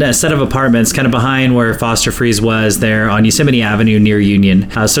in a set of apartments kind of behind where Foster Freeze was there on Yosemite Avenue near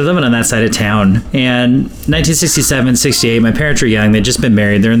Union. So they're living on that side of town. And 1967, 68, my parents were young. They'd just been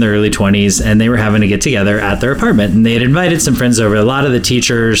married. They're in their early 20s, and they were having to get together at their apartment. And they had invited some friends over. A lot of the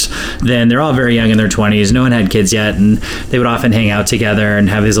teachers teenagers then. They're all very young in their 20s. No one had kids yet, and they would often hang out together and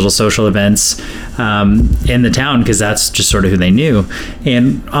have these little social events in the town because that's just sort of who they knew.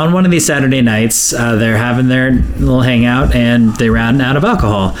 And on one of these Saturday nights, they're having their little hangout and they ran out of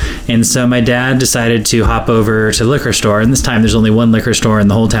alcohol. And so my dad decided to hop over to the liquor store. And this time there's only one liquor store in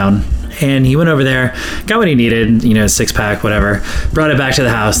the whole town. And he went over there, got what he needed, 6-pack, whatever, brought it back to the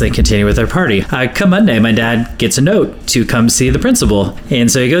house. They continued with their party. Come Monday, my dad gets a note to come see the principal.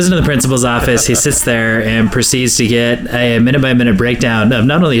 And so he goes into the principal's office. He sits there and proceeds to get a minute-by-minute breakdown of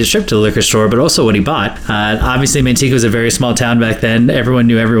not only his trip to the liquor store, but also what he bought. Obviously, Manteca was a very small town back then. Everyone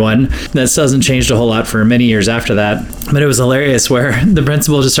knew everyone. That still hasn't changed a whole lot for many years after that. But it was hilarious where the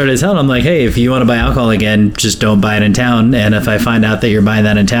principal just started telling him, like, hey, if you want to buy alcohol again, just don't buy it in town. And if I find out that you're buying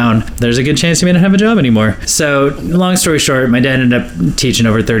that in town, there's a good chance you may not have a job anymore. So long story short, my dad ended up teaching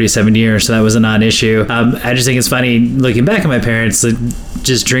over 37 years, so that was a non-issue. I just think it's funny looking back at my parents,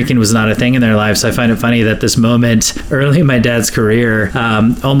 just drinking was not a thing in their lives. So I find it funny that this moment early in my dad's career,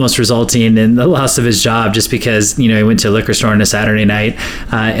 almost resulting in the loss of his job just because, he went to a liquor store on a Saturday night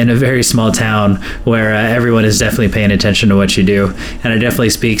in a very small town where everyone is definitely paying attention to what you do. And it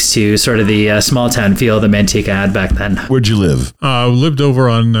definitely speaks to sort of the small town feel that Manteca had back then. Where'd you live? Lived over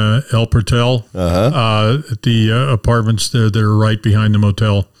on El Portel at the apartments that are right behind the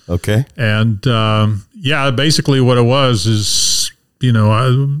motel. Okay. And basically what it was is,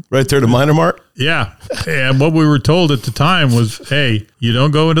 right there to Minor Mart? Yeah. And what we were told at the time was, hey, you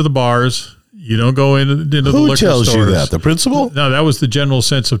don't go into the bars. You don't go into the liquor stores. Who tells you that? The principal? No, that was the general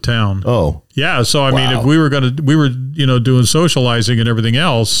sense of town. Oh. Yeah. So, I mean, if we were doing socializing and everything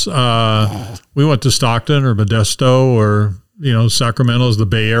else, we went to Stockton or Modesto or, Sacramento's the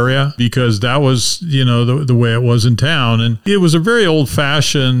Bay Area, because that was, the way it was in town. And it was a very old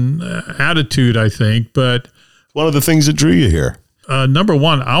fashioned attitude, I think. But one of the things that drew you here. Number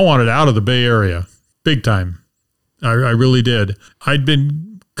one, I wanted out of the Bay Area big time. I really did. I'd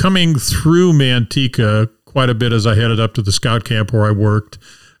been coming through Manteca quite a bit as I headed up to the scout camp where I worked,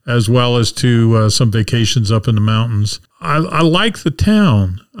 as well as to some vacations up in the mountains. I like the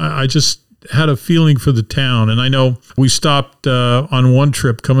town. I just had a feeling for the town. And I know we stopped on one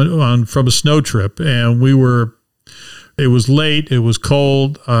trip coming on from a snow trip, and it was late, it was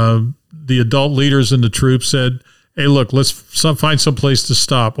cold. The adult leaders in the troop said, hey, look, let's find some place to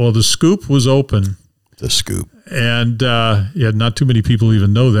stop. Well, the Scoop was open. The Scoop. And not too many people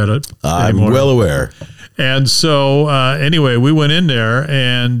even know that I'm anymore. well aware. And so anyway, we went in there,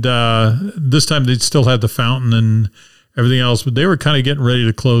 and this time they still had the fountain and everything else, but they were kind of getting ready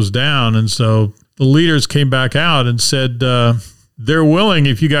to close down. And so the leaders came back out and said, they're willing,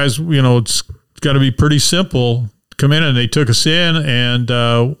 if you guys, it's got to be pretty simple, come in. And they took us in,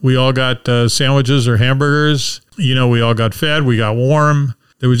 and we all got sandwiches or hamburgers. We all got fed, we got warm.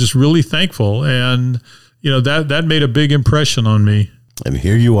 They were just really thankful. And, that made a big impression on me. And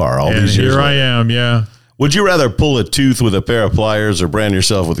here you are all these years later. I am, yeah. Would you rather pull a tooth with a pair of pliers or brand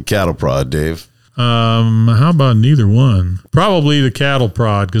yourself with a cattle prod, Dave? How about neither one? Probably the cattle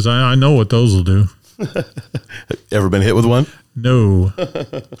prod, because I know what those will do. Ever been hit with one? No.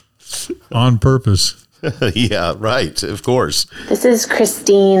 On purpose. Yeah, right. Of course. This is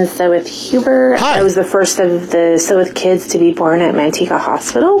Christine Soeth Huber. Hi. I was the first of the Soeth kids to be born at Manteca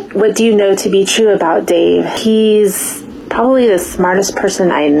Hospital. What do you know to be true about Dave? He's probably the smartest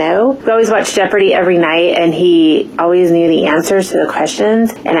person I know. We always watched Jeopardy every night, and he always knew the answers to the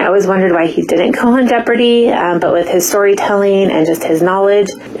questions. And I always wondered why he didn't go on Jeopardy. But with his storytelling and just his knowledge,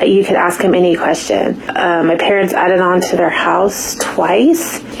 you could ask him any question. My parents added on to their house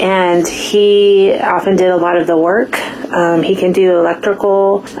twice, and he often did a lot of the work. He can do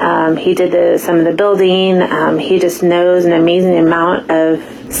electrical. He did some of the building. He just knows an amazing amount of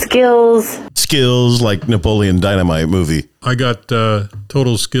skills like Napoleon Dynamite movie. I got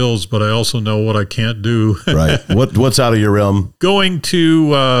total skills, but I also know what I can't do. Right. What's out of your realm? Going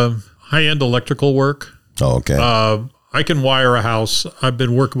to high-end electrical work. Oh, okay. I can wire a house. I've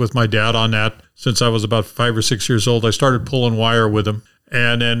been working with my dad on that since I was about 5 or 6 years old. I started pulling wire with him,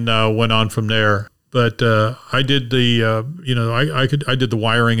 and then went on from there. But I did I did the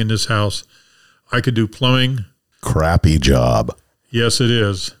wiring in this house. I could do plumbing. Crappy job. Yes, it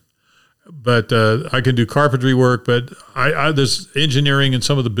is. But I can do carpentry work, but there's engineering and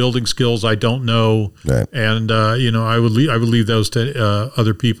some of the building skills I don't know. Right. And, I would leave those to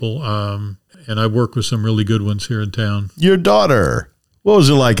other people. And I work with some really good ones here in town. Your daughter, what was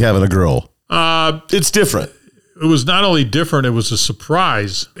it like having a girl? It's different. It was not only different, it was a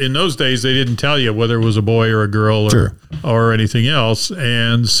surprise. In those days, they didn't tell you whether it was a boy or a girl or anything else.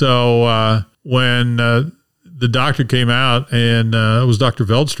 And so when the doctor came out, and it was Dr.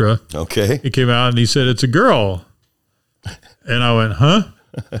 Veldstra. Okay. He came out and he said, "It's a girl." And I went, "Huh?"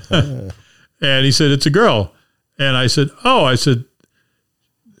 And he said, "It's a girl." And I said, "Oh," I said,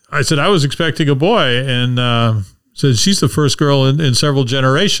 "I was expecting a boy." And said, "She's the first girl in several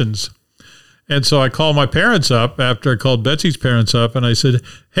generations." And so I called my parents up after I called Betsy's parents up, and I said,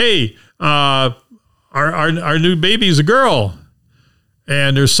 "Hey, our new baby's a girl."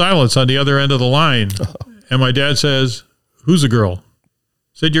 And there's silence on the other end of the line. And my dad says, "Who's a girl?" I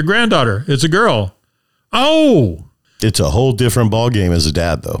said, "Your granddaughter. It's a girl." "Oh." It's a whole different ball game as a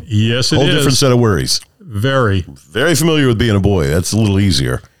dad, though. Yes, it is. Whole different set of worries. Very familiar with being a boy. That's a little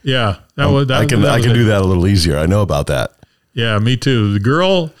easier. Yeah, I can do that a little easier. I know about that. Yeah, me too. The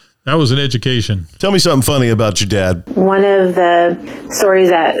girl, that was an education. Tell me something funny about your dad. One of the stories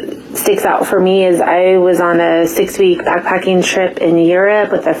that sticks out for me is I was on a 6-week backpacking trip in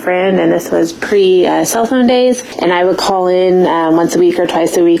Europe with a friend, and this was pre-cell phone days. And I would call in once a week or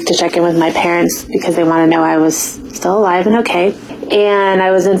twice a week to check in with my parents because they want to know I was still alive and okay. And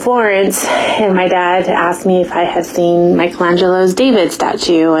I was in Florence, and my dad asked me if I had seen Michelangelo's David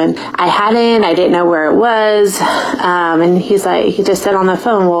statue, and I hadn't. I didn't know where it was. And he's like, he just said on the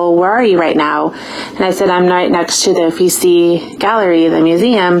phone, "Well, where are you right now?" And I said, "I'm right next to the Uffizi Gallery, the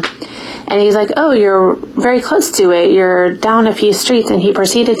museum." And he's like, "Oh, you're very close to it. You're down a few streets." And he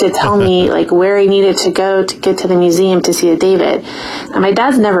proceeded to tell me like where he needed to go to get to the museum to see the David. And my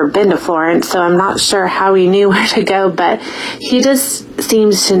dad's never been to Florence, so I'm not sure how he knew where to go, but he just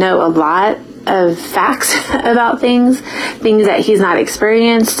seems to know a lot of facts about things that he's not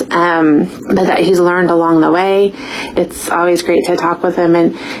experienced, but that he's learned along the way. It's always great to talk with him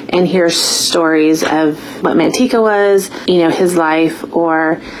and hear stories of what Manteca was, his life,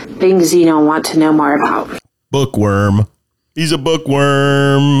 or things you don't want to know more about. Bookworm. He's a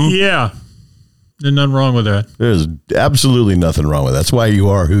bookworm. Yeah. There's nothing wrong with that. There's absolutely nothing wrong with that. That's why you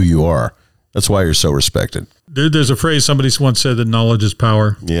are who you are. That's why you're so respected. There's a phrase somebody once said that knowledge is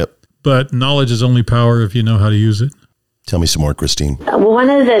power. Yep. But knowledge is only power if you know how to use it. Tell me some more, Christine. Well, one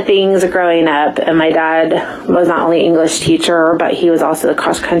of the things growing up, and my dad was not only English teacher, but he was also the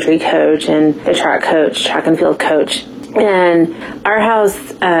cross-country coach and the track and field coach. And our house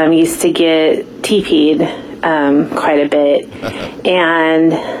used to get TP'd quite a bit,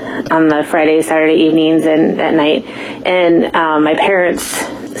 and on the Friday, Saturday evenings and at night. And my parents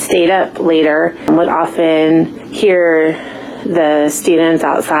stayed up later and would often hear the students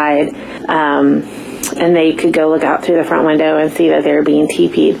outside, and they could go look out through the front window and see that they were being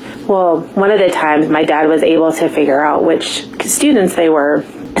TP'd. Well, one of the times my dad was able to figure out which students they were.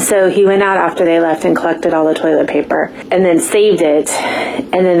 So he went out after they left and collected all the toilet paper and then saved it.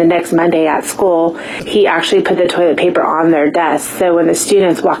 And then the next Monday at school, he actually put the toilet paper on their desk. So when the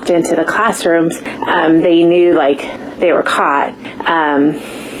students walked into the classrooms, they knew like they were caught.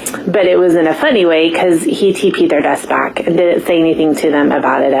 But it was in a funny way because he TP'd their desk back and didn't say anything to them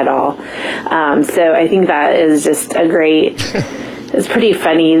about it at all. So I think that is just a great, it's pretty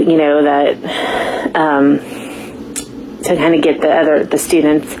funny, that to kind of get the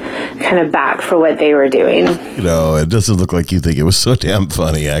students kind of back for what they were doing. It doesn't look like you think it was so damn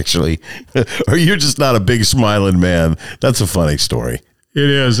funny, actually. Or you're just not a big smiling man. That's a funny story. It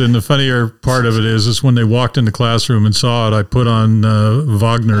is, and the funnier part of it is when they walked in the classroom and saw it, I put on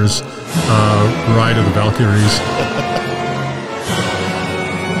Wagner's Ride of the Valkyries.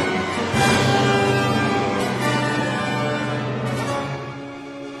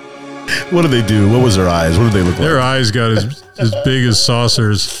 What did they do? What was their eyes? What did they look like? Their eyes got as big as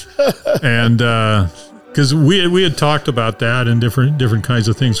saucers, and because we had talked about that and different kinds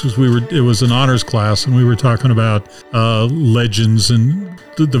of things, because it was an honors class and we were talking about legends and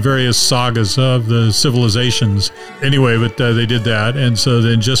the various sagas of the civilizations. Anyway, but they did that, and so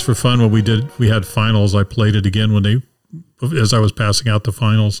then just for fun, when we had finals, I played it again as I was passing out the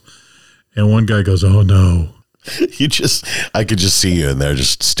finals, and one guy goes, "Oh no." I could just see you in there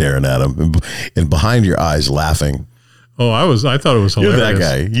just staring at him and behind your eyes laughing. Oh, I thought it was hilarious. You're that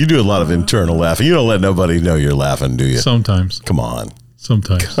guy. You do a lot of internal laughing. You don't let nobody know you're laughing, do you? Sometimes. Come on.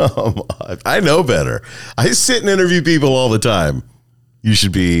 Sometimes. Come on. I know better. I sit and interview people all the time. You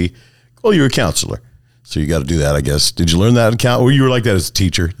should be, you're a counselor. So you got to do that, I guess. Did you learn that in count? Or you were like that as a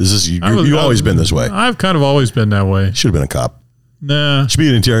teacher? You've always been this way. I've kind of always been that way. Should have been a cop. Nah. Should be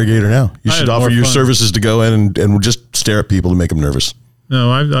an interrogator now. You should offer your services to go in and just stare at people and make them nervous. No,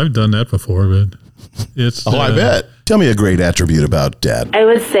 I've done that before, but it's. I bet. Tell me a great attribute about Dad. I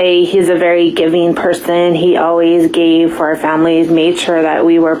would say he's a very giving person. He always gave for our families, made sure that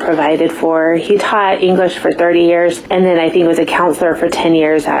we were provided for. He taught English for 30 years, and then I think was a counselor for 10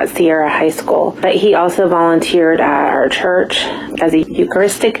 years at Sierra High School. But he also volunteered at our church as a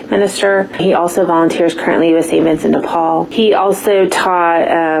Eucharistic minister. He also volunteers currently with St. Vincent de Paul. He also taught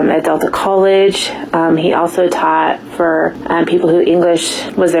at Delta College. He also taught for people who English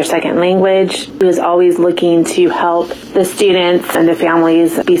was their second language. He was always looking to help the students and the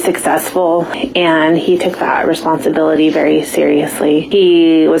families be successful, and he took that responsibility very seriously.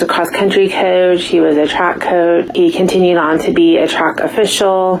 He was a cross-country coach. He was a track coach. He continued on to be a track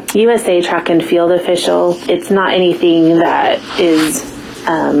official, USA track and field official. It's not anything that is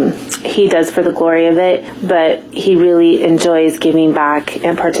he does for the glory of it, but he really enjoys giving back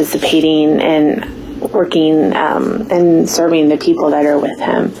and participating and working and serving the people that are with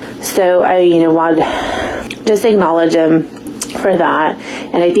him. So I, want to just acknowledge him for that.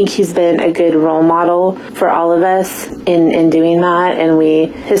 And I think he's been a good role model for all of us in doing that. And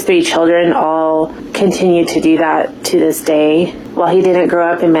his 3 children all continue to do that to this day. While he didn't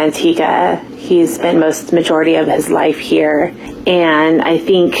grow up in Manteca, he's spent majority of his life here. And I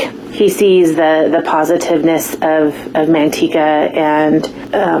think he sees the positiveness of Manteca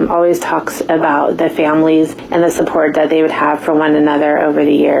and always talks about the families and the support that they would have for one another over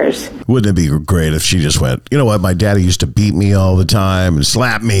the years. Wouldn't it be great if she just went, you know what, my daddy used to beat me all the time and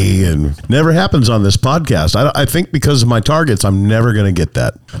slap me, and never happens on this podcast. I think because of my targets, I'm never going to get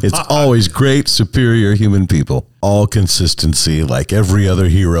that. It's always great, superior human people. All consistency, like every other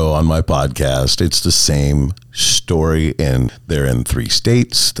hero on my podcast. It's the same story, and they're in 3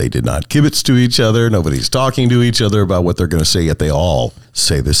 states. They did not kibitz to each other. Nobody's talking to each other about what they're going to say, yet they all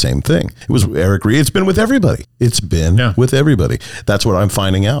say the same thing. It was Eric Reed. It's been with everybody. It's been with everybody. That's what I'm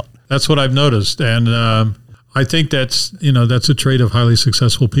finding out. That's what I've noticed. And I think that's a trait of highly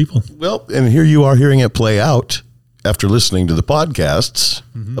successful people. Well, and here you are hearing it play out after listening to the podcasts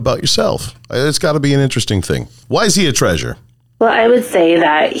about yourself. It's got to be an interesting thing. Why is he a treasure? Well, I would say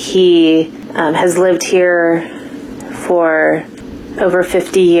that he has lived here for over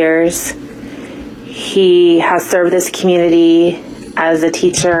 50 years. He has served this community as a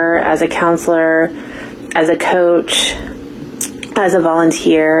teacher, as a counselor, as a coach, as a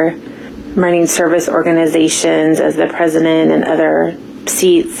volunteer, running service organizations as the president and other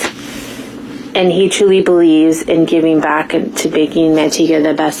seats. And he truly believes in giving back to making Manteca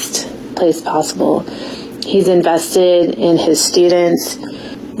the best place possible. He's invested in his students.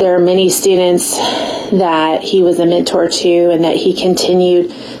 There are many students that he was a mentor to and that he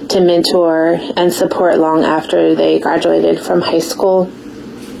continued to mentor and support long after they graduated from high school.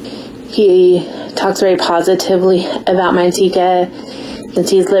 He talks very positively about Manteca since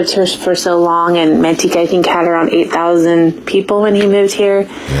he's lived here for so long, and Manteca, I think, had around 8,000 people when he moved here.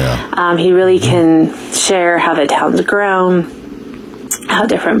 Yeah. He really can share how the town's grown, how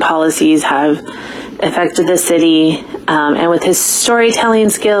different policies have affected the city, and with his storytelling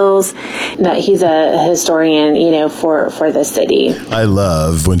skills, that he's a historian, for the city. I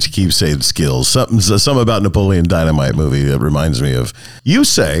love when she keeps saying skills. Something about Napoleon Dynamite movie that reminds me of. You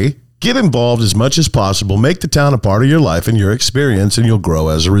say, get involved as much as possible, make the town a part of your life and your experience, and you'll grow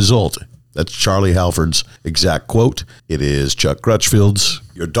as a result. That's Charlie Halford's exact quote. It is Chuck Crutchfield's.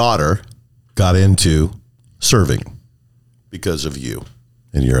 Your daughter got into serving because of you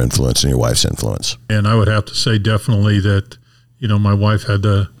and your influence and your wife's influence. And I would have to say definitely that, my wife had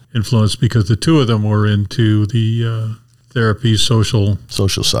the influence because the two of them were into the therapy, social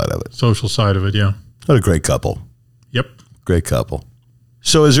side of it. Social side of it, yeah. What a great couple. Yep. Great couple.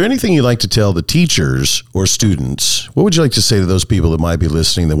 So is there anything you'd like to tell the teachers or students? What would you like to say to those people that might be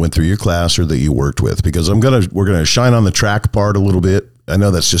listening that went through your class or that you worked with? Because we're going to shine on the track part a little bit. I know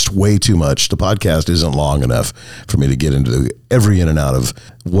that's just way too much. The podcast isn't long enough for me to get into every in and out of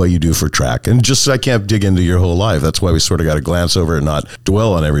what you do for track. And just I can't dig into your whole life. That's why we sort of got to glance over and not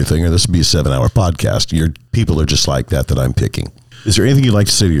dwell on everything, or this would be a 7-hour podcast. Your people are just like that I'm picking. Is there anything you'd like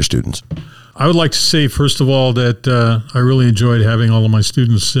to say to your students? I would like to say, first of all, that I really enjoyed having all of my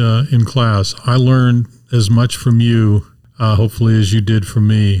students in class. I learned as much from you, hopefully, as you did from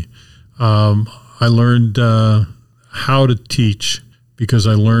me. I learned how to teach because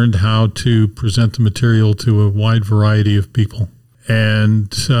I learned how to present the material to a wide variety of people.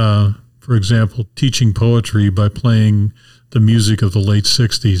 And, for example, teaching poetry by playing the music of the late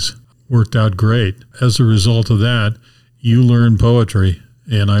 60s worked out great. As a result of that, you learn poetry,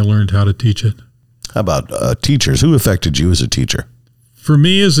 and I learned how to teach it. How about teachers? Who affected you as a teacher? For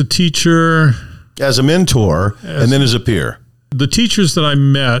me as a teacher... As a mentor, and then as a peer. The teachers that I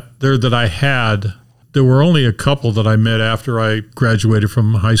met, that I had, There were only a couple that I met after I graduated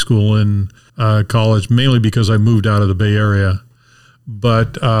from high school and college, mainly because I moved out of the Bay Area.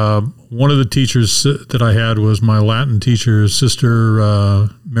 But one of the teachers that I had was my Latin teacher, Sister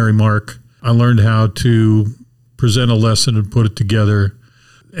Mary Mark. I learned how to present a lesson and put it together.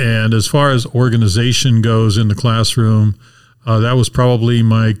 And as far as organization goes in the classroom, that was probably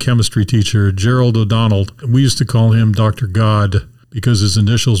my chemistry teacher, Gerald O'Donnell. We used to call him Dr. God because his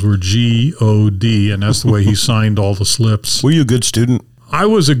initials were G-O-D, and that's the way he signed all the slips. Were you a good student? I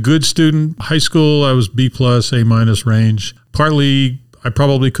was a good student. High school, I was B+, A- range. Partly, I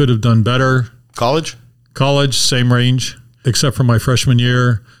probably could have done better. College? College, same range, except for my freshman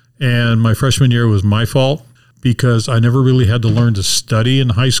year. And my freshman year was my fault because I never really had to learn to study in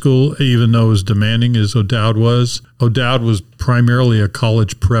high school, even though as demanding as O'Dowd was. O'Dowd was primarily a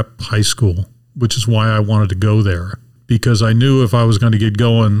college prep high school, which is why I wanted to go there. Because I knew if I was going to get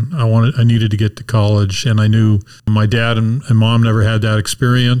going, I needed to get to college. And I knew my dad and mom never had that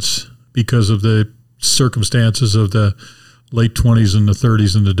experience because of the circumstances of the late 20s and the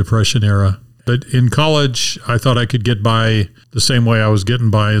 30s and the Depression era. But in college, I thought I could get by the same way I was getting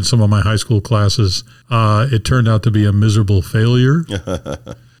by in some of my high school classes. It turned out to be a miserable failure.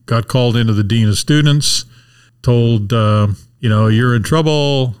 Got called into the dean of students, told, you're in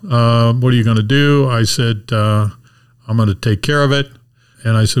trouble. What are you going to do? I said, I'm going to take care of it.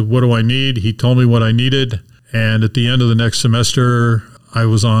 And I said, what do I need? He told me what I needed. And at the end of the next semester, I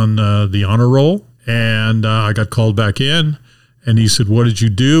was on the honor roll. And I got called back in. And he said, what did you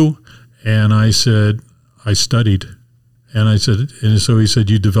do? And I said, I studied. And so he said,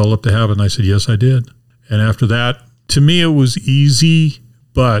 you developed a habit. And I said, yes, I did. And after that, to me, it was easy,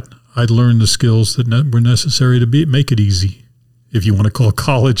 but I'd learned the skills that were necessary to make it easy, if you want to call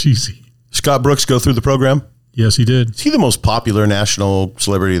college easy. Scott Brooks go through the program? Yes, he did. Is he the most popular national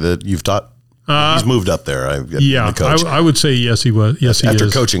celebrity that you've taught? He's moved up there. I would say yes, he was. Yes, After he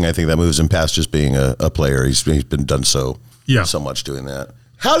is. coaching, I think that moves him past just being a player. He's been done so much doing that.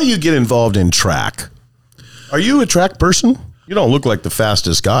 How do you get involved in track? Are you a track person? You don't look like the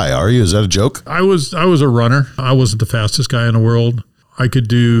fastest guy, are you? Is that a joke? I was a runner. I wasn't the fastest guy in the world. I could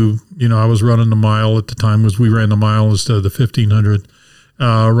do, I was running the mile at the time. We ran the mile instead of the 1,500,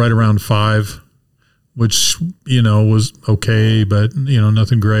 right around 5, which, was okay, but,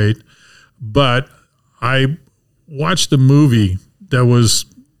 nothing great. But I watched a movie that was,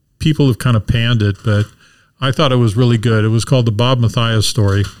 people have kind of panned it, but I thought it was really good. It was called The Bob Mathias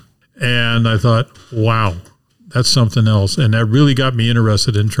Story. And I thought, wow, that's something else. And that really got me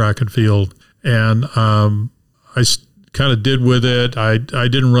interested in track and field. And I kind of did with it. I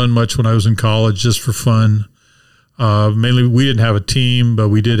didn't run much when I was in college, just for fun. Mainly, we didn't have a team, but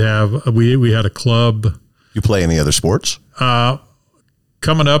we did have, we had a club. You play any other sports?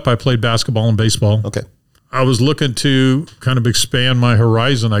 Coming up, I played basketball and baseball. Okay. I was looking to kind of expand my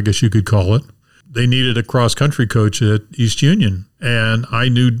horizon, I guess you could call it. They needed a cross-country coach at East Union, and I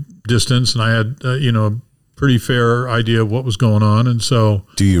knew distance, and I had, a pretty fair idea of what was going on, and so...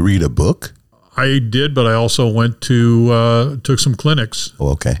 Do you read a book? I did, but I also went took some clinics.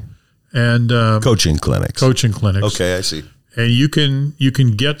 Oh, okay. And coaching clinics. Okay, I see. And you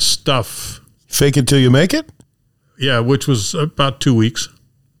can get stuff. Fake it till you make it? Yeah, which was about 2 weeks.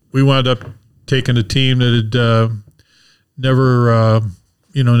 We wound up taking a team that had never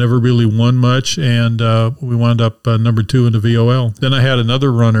really won much, and we wound up number 2 in the VOL. Then I had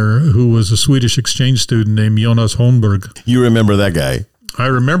another runner who was a Swedish exchange student named Jonas Holmberg. You remember that guy? I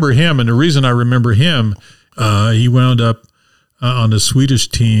remember him, and the reason I remember him, he wound up on the Swedish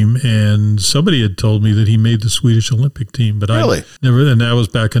team, and somebody had told me that he made the Swedish Olympic team, but really? I never. And that was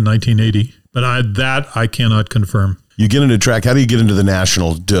back in 1980. But I cannot confirm. You get into track. How do you get into the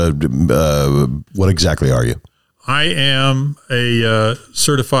national? What exactly are you? I am a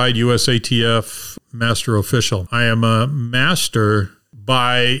certified USATF master official. I am a master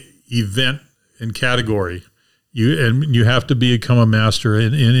by event and category. You have to become a master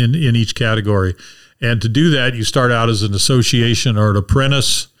in each category. And to do that, you start out as an association or an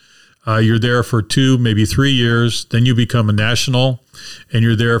apprentice. You're there for 2, maybe 3 years. Then you become a national, and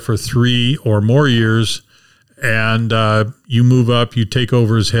you're there for 3 or more years. And you move up, you take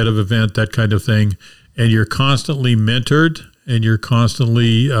over as head of event, that kind of thing. And you're constantly mentored, and you're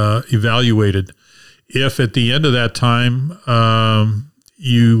constantly evaluated. If at the end of that time,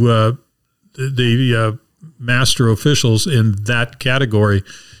 the master officials in that category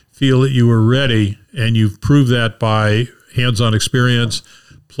feel that you were ready, and you've proved that by hands-on experience,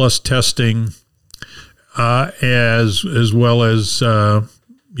 plus testing, as well as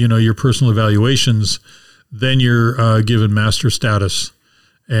your personal evaluations, then you're given master status.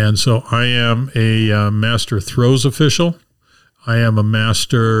 And so I am a master throws official. I am a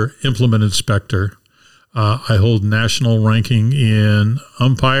master implement inspector. I hold national ranking in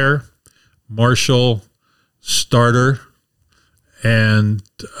umpire, marshal, starter, and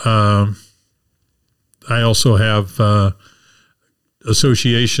I also have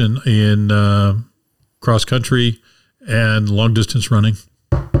association in cross country and long distance running.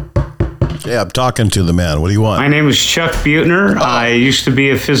 Yeah, I'm talking to the man. What do you want? My name is Chuck Butner. I used to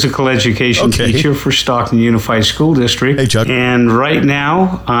be a physical education teacher for Stockton Unified School District. Hey, Chuck. And right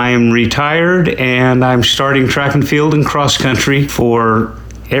now, I'm retired and I'm starting track and field and cross country for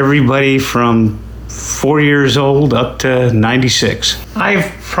everybody from 4 years old up to 96.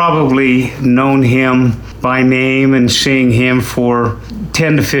 I've probably known him by name and seeing him for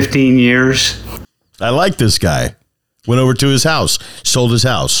 10 to 15 years. I like this guy. Went over to his house, sold his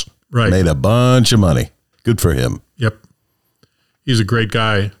house. Right. Made a bunch of money. Good for him. Yep. He's a great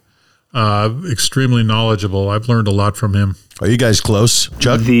guy. Extremely knowledgeable. I've learned a lot from him. Are you guys close,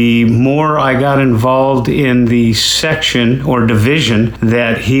 Chuck? The more I got involved in the section or division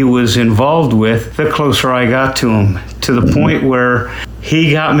that he was involved with, the closer I got to him, to the point where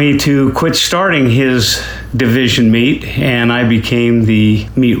he got me to quit starting his division meet and I became the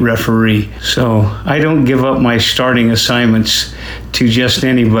meet referee. So I don't give up my starting assignments to just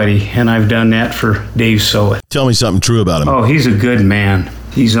anybody, and I've done that for Dave Soeth. Tell me something true about him. Oh, he's a good man.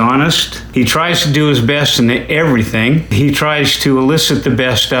 He's honest. He tries to do his best in everything. He tries to elicit the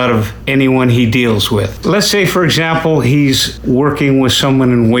best out of anyone he deals with. Let's say, for example, he's working with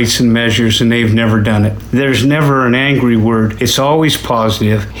someone in weights and measures and they've never done it. There's never an angry word. It's always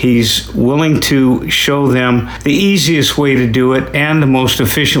positive. He's willing to show them the easiest way to do it and the most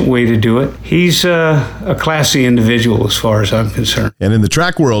efficient way to do it. He's a classy individual as far as I'm concerned. And in the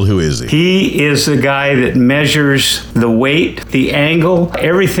track world, who is he? He is the guy that measures the weight, the angle,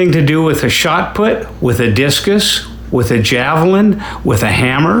 everything to do with a shot put, with a discus, with a javelin, with a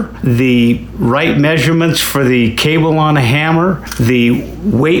hammer, the right measurements for the cable on a hammer. The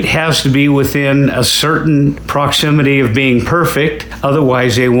weight has to be within a certain proximity of being perfect,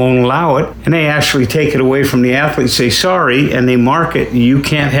 otherwise they won't allow it. And they actually take it away from the athlete and say, sorry, and they mark it. You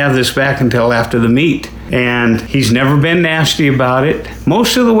can't have this back until after the meet. And he's never been nasty about it.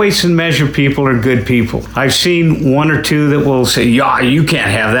 Most of the weights and measure people are good people. I've seen one or two that will say, yeah, you can't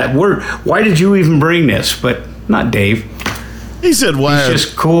have that word. Why did you even bring this? But not Dave. He said, why? He's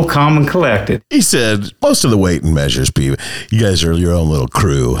just cool, calm, and collected. He said, most of the weight and measures people, you guys are your own little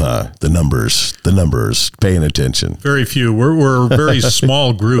crew, huh? The numbers, paying attention. Very few. We're a very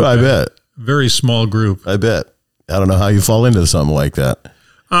small group. I bet. Very small group. I bet. I don't know how you fall into something like that.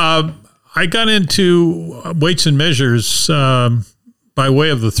 I got into weights and measures by way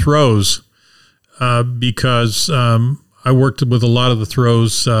of the throws because I worked with a lot of the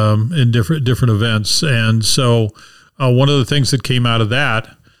throws in different events. And so one of the things that came out of that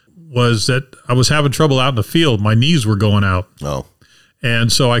was that I was having trouble out in the field. My knees were going out. Oh.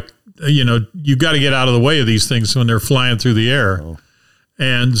 And so you got to get out of the way of these things when they're flying through the air. Oh.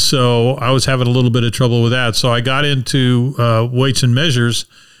 And so I was having a little bit of trouble with that. So I got into weights and measures.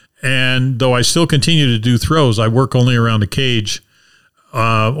 And though I still continue to do throws, I work only around the cage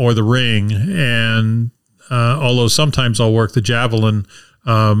or the ring. And although sometimes I'll work the javelin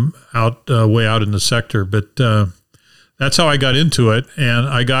way out in the sector. But that's how I got into it. And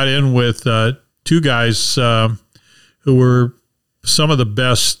I got in with two guys who were some of the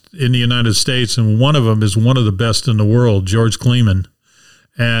best in the United States. And one of them is one of the best in the world, George Kleeman.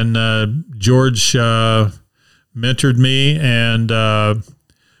 And George mentored me and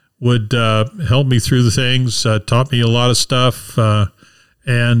would help me through the things, taught me a lot of stuff,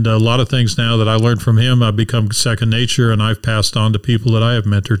 and a lot of things now that I learned from him have become second nature, and I've passed on to people that I have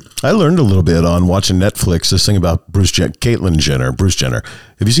mentored. I learned a little bit on watching Netflix, this thing about Caitlyn Jenner, Bruce Jenner.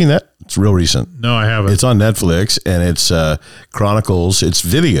 Have you seen that? It's real recent. No, I haven't. It's on Netflix, and it's chronicles, it's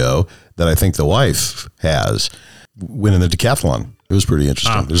video that I think the wife has winning the decathlon. It was pretty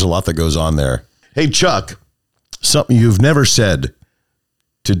interesting. There's a lot that goes on there. Hey, Chuck, something you've never said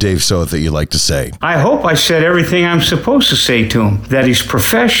to Dave Soeth that you like to say? I hope I said everything I'm supposed to say to him, that he's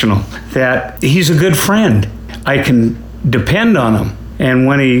professional, that he's a good friend. I can depend on him. And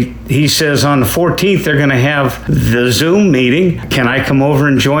when he says on the 14th they're going to have the Zoom meeting, can I come over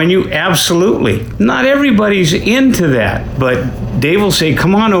and join you? Absolutely. Not everybody's into that, but Dave will say,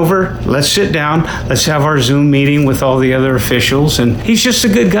 come on over, let's sit down, let's have our Zoom meeting with all the other officials. And he's just a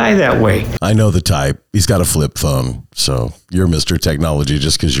good guy that way. I know the type. He's got a flip phone, so you're Mr. Technology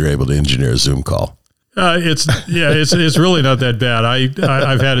just because you're able to engineer a Zoom call. It's really not that bad.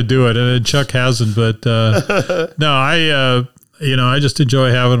 I've had to do it, and Chuck hasn't. But no, I just enjoy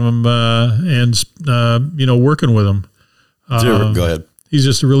having him and working with him. Go ahead. He's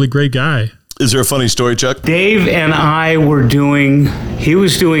just a really great guy. Is there a funny story, Chuck? Dave and I he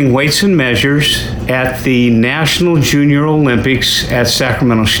was doing weights and measures at the National Junior Olympics at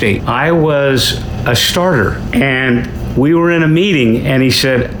Sacramento State. I was a starter, and we were in a meeting, and he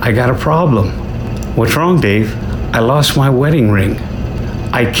said, I got a problem. What's wrong, Dave? I lost my wedding ring.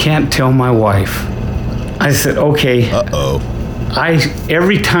 I can't tell my wife. I said, okay. Uh-oh.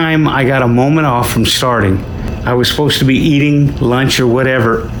 Every time I got a moment off from starting, I was supposed to be eating lunch or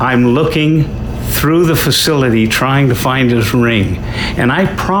whatever. I'm looking through the facility trying to find his ring. And I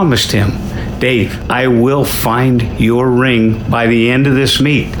promised him, Dave, I will find your ring by the end of this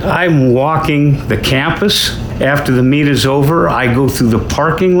meet. I'm walking the campus. After the meet is over, I go through the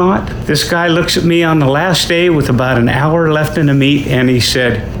parking lot. This guy looks at me on the last day with about an hour left in the meet, and he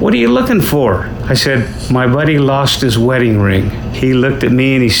said, what are you looking for? I said, my buddy lost his wedding ring. He looked at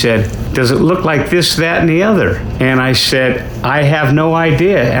me and he said, does it look like this, that, and the other? And I said, I have no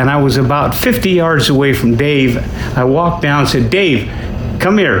idea. And I was about 50 yards away from Dave. I walked down and said, Dave,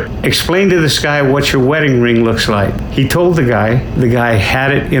 come here, explain to this guy what your wedding ring looks like. He told the guy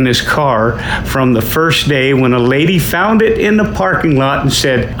had it in his car from the first day when a lady found it in the parking lot and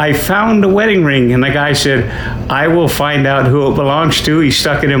said, I found the wedding ring. And the guy said, I will find out who it belongs to. He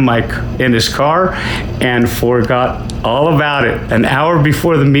stuck it in his car and forgot all about it. An hour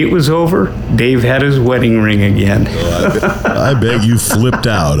before the meet was over, Dave had his wedding ring again. I bet you flipped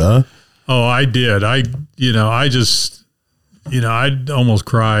out, huh? Oh, I did. I almost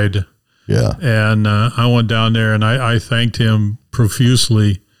cried. Yeah. And I went down there and I thanked him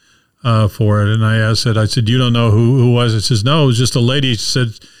profusely for it. And I said, you don't know who was it? She says, no, it was just a lady. She said,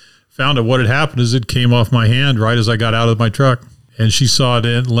 found it. What had happened is it came off my hand right as I got out of my truck. And she saw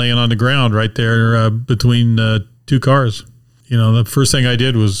it laying on the ground right there between two cars. The first thing I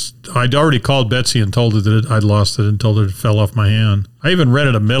did was I'd already called Betsy and told her that I'd lost it and told her it fell off my hand. I even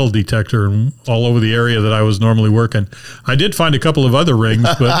rented a metal detector all over the area that I was normally working. I did find a couple of other rings,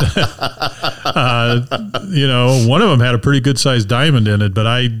 but, one of them had a pretty good sized diamond in it, but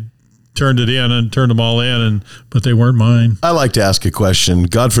I turned it in and turned them all in, but they weren't mine. I like to ask a question.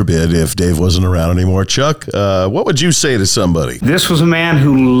 God forbid if Dave wasn't around anymore. Chuck, what would you say to somebody? This was a man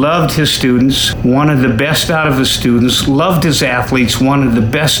who loved his students, wanted the best out of his students, loved his athletes, wanted the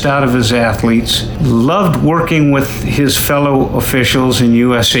best out of his athletes, loved working with his fellow officials in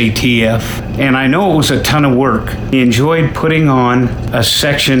USATF. And I know it was a ton of work. He enjoyed putting on a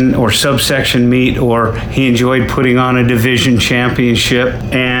section or subsection meet, or he enjoyed putting on a division championship,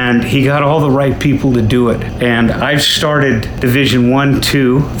 and he got all the right people to do it. And I've started Division 1,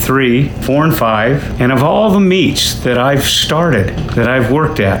 2, 3, 4, and 5. And of all the meets that I've started, that I've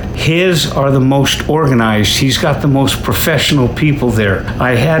worked at, his are the most organized. He's got the most professional people there.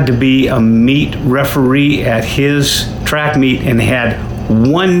 I had to be a meet referee at his track meet and had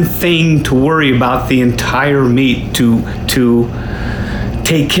one thing to worry about the entire meet to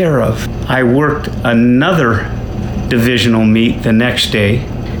take care of. I worked another divisional meet the next day,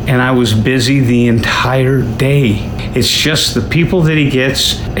 and I was busy the entire day. It's just the people that he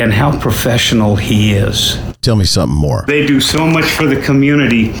gets and how professional he is. Tell me something more. They do so much for the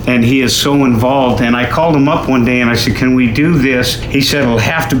community, and he is so involved. And I called him up one day and I said, can we do this? He said, it'll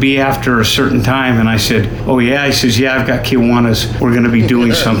have to be after a certain time. And I said, oh yeah? He says, yeah, I've got Kiwanis. We're going to be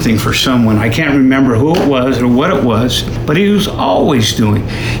doing something for someone. I can't remember who it was or what it was, but he was always doing.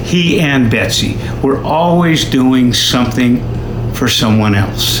 He and Betsy were always doing something for someone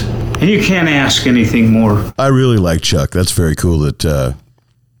else. And you can't ask anything more. I really like Chuck. That's very cool that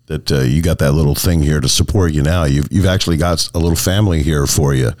you got that little thing here to support you now. You've actually got a little family here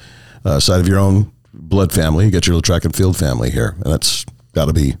for you, aside of your own blood family. You got your little track and field family here, and that's got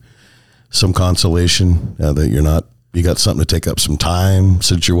to be some consolation that you got something to take up some time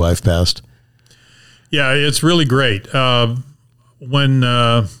since your wife passed. Yeah, it's really great. When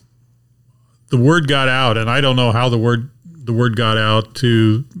the word got out, and I don't know how the word got out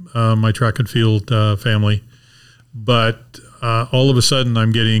to my track and field family, but all of a sudden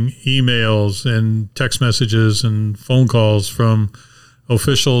I'm getting emails and text messages and phone calls from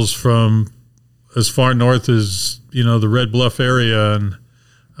officials from as far north as, the Red Bluff area and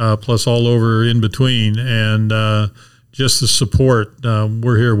plus all over in between. And just the support.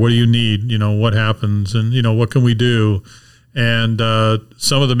 We're here. What do you need? What happens? And, what can we do? And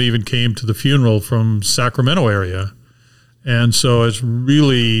some of them even came to the funeral from Sacramento area. And so it's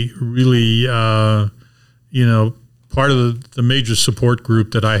really, really, part of the major support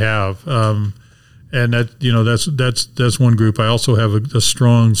group that I have. And that, that's one group. I also have a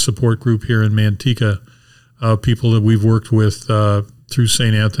strong support group here in Manteca people that we've worked with through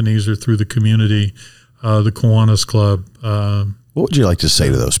St. Anthony's or through the community, the Kiwanis Club. What would you like to say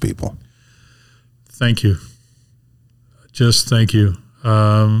to those people? Thank you. Just thank you.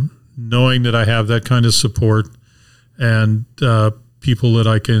 Knowing that I have that kind of support and people that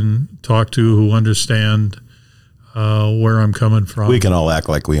I can talk to who understand where I'm coming from. We can all act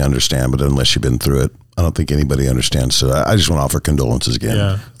like we understand, but unless you've been through it, I don't think anybody understands. So I just want to offer condolences again.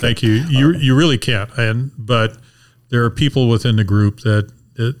 Yeah, thank you. You really can't. But there are people within the group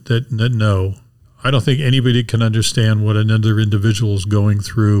that know. I don't think anybody can understand what another individual is going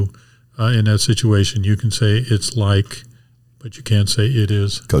through in that situation. You can say it's like, but you can't say it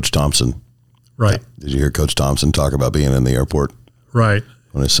is. Coach Thompson. Right. Did you hear Coach Thompson talk about being in the airport? Right.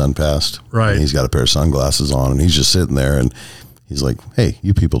 When his son passed. Right. And he's got a pair of sunglasses on, and he's just sitting there, and he's like, hey,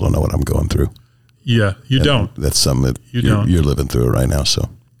 you people don't know what I'm going through. Yeah, you don't. That's something that you're living through it right now. So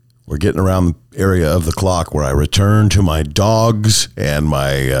we're getting around the area of the clock where I return to my dogs and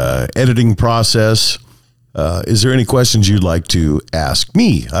my editing process. Is there any questions you'd like to ask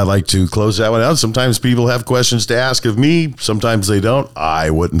me? I'd like to close that one out. Sometimes people have questions to ask of me. Sometimes they don't.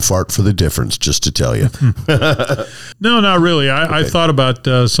 I wouldn't fart for the difference, just to tell you. No, not really. I thought about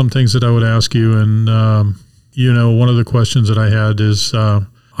some things that I would ask you. And, one of the questions that I had is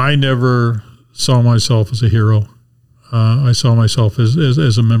I never saw myself as a hero. I saw myself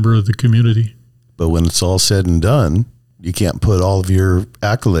as a member of the community. But when it's all said and done, you can't put all of your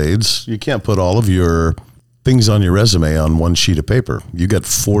accolades, you can't put all of your things on your resume on one sheet of paper. You got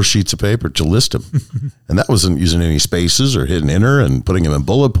 4 sheets of paper to list them. And that wasn't using any spaces or hitting enter and putting them in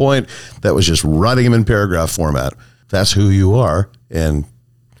bullet point. That was just writing them in paragraph format. That's who you are. And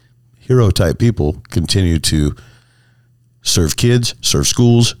hero type people continue to serve kids, serve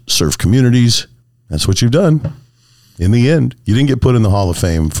schools, serve communities. That's what you've done. In the end, you didn't get put in the Hall of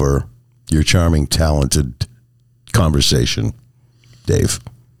Fame for your charming, talented conversation, Dave.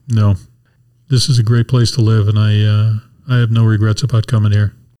 No. This is a great place to live, and I have no regrets about coming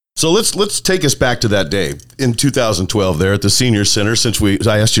here. So let's take us back to that day in 2012 there at the Senior Center. Since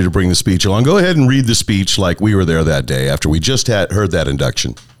I asked you to bring the speech along, go ahead and read the speech like we were there that day after we just heard that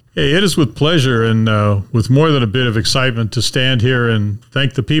induction. Hey, it is with pleasure and with more than a bit of excitement to stand here and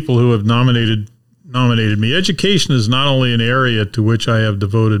thank the people who have nominated me. Education is not only an area to which I have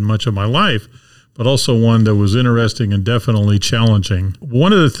devoted much of my life, but also one that was interesting and definitely challenging.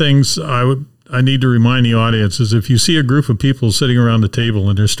 One of the things I need to remind the audience is if you see a group of people sitting around the table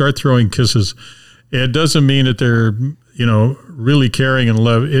and they start throwing kisses, it doesn't mean that they're, really caring and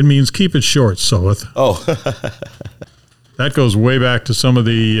love. It means keep it short, Soeth. Oh. That goes way back to some of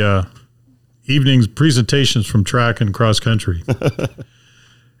the evening's presentations from track and cross country.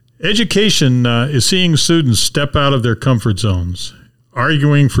 Education is seeing students step out of their comfort zones,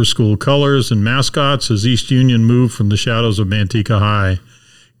 arguing for school colors and mascots as East Union moved from the shadows of Manteca High.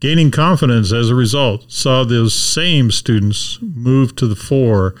 Gaining confidence as a result, saw those same students move to the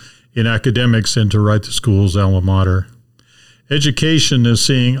fore in academics and to write the school's alma mater. Education is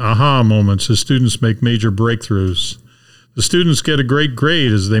seeing aha moments as students make major breakthroughs. The students get a great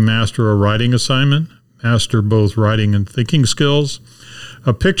grade as they master a writing assignment, master both writing and thinking skills.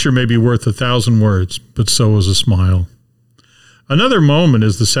 A picture may be worth 1,000 words, but so is a smile. Another moment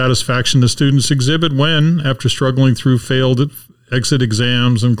is the satisfaction the students exhibit when, after struggling through failed exit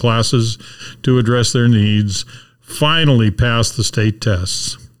exams and classes to address their needs, finally pass the state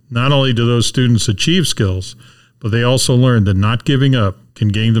tests. Not only do those students achieve skills, but they also learn that not giving up can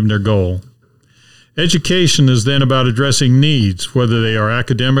gain them their goal. Education is then about addressing needs, whether they are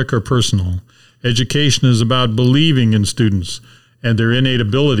academic or personal. Education is about believing in students and their innate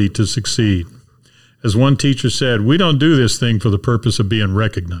ability to succeed. As one teacher said, we don't do this thing for the purpose of being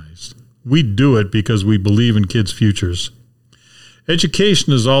recognized. We do it because we believe in kids' futures.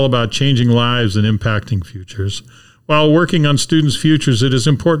 Education is all about changing lives and impacting futures. While working on students' futures, it is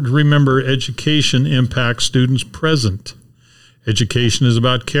important to remember education impacts students' present. Education is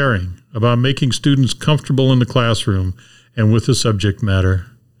about caring, about making students comfortable in the classroom and with the subject matter.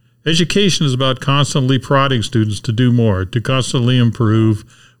 Education is about constantly prodding students to do more, to constantly improve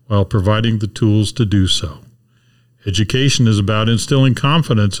while providing the tools to do so. Education is about instilling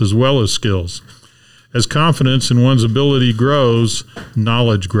confidence as well as skills. As confidence in one's ability grows,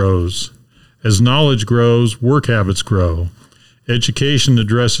 knowledge grows. As knowledge grows, work habits grow. Education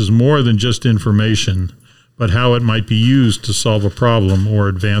addresses more than just information, but how it might be used to solve a problem or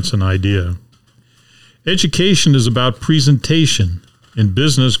advance an idea. Education is about presentation. In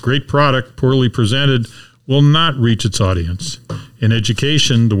business, great product poorly presented will not reach its audience. In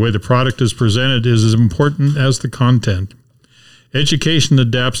education, the way the product is presented is as important as the content. Education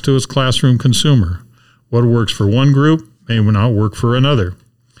adapts to its classroom consumer. What works for one group may not work for another.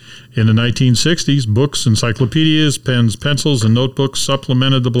 In the 1960s, books, encyclopedias, pens, pencils, and notebooks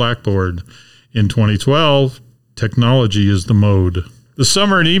supplemented the blackboard. In 2012, technology is the mode. The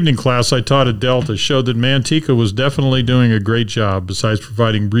summer and evening class I taught at Delta showed that Manteca was definitely doing a great job besides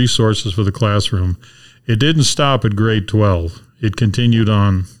providing resources for the classroom. It didn't stop at grade 12. It continued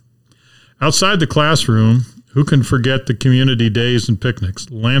on. Outside the classroom, who can forget the community days and picnics,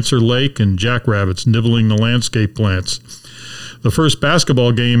 Lancer Lake and jackrabbits nibbling the landscape plants, the first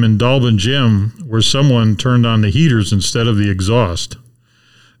basketball game in Dalbin Gym where someone turned on the heaters instead of the exhaust.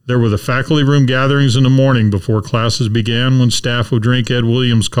 There were the faculty room gatherings in the morning before classes began when staff would drink Ed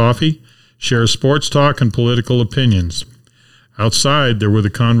Williams coffee, share sports talk and political opinions. Outside, there were the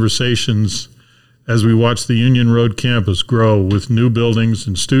conversations as we watched the Union Road campus grow with new buildings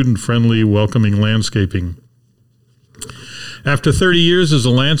and student-friendly, welcoming landscaping. After 30 years as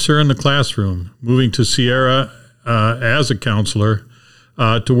a Lancer in the classroom, moving to Sierra as a counselor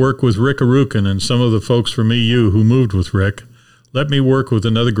to work with Rick Arukin and some of the folks from EU who moved with Rick, let me work with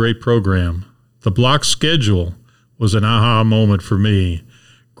another great program. The block schedule was an aha moment for me.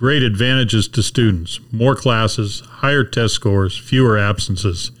 Great advantages to students, more classes, higher test scores, fewer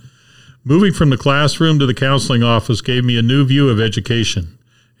absences. Moving from the classroom to the counseling office gave me a new view of education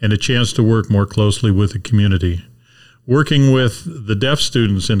and a chance to work more closely with the community. Working with the deaf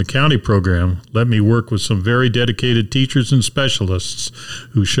students in the county program let me work with some very dedicated teachers and specialists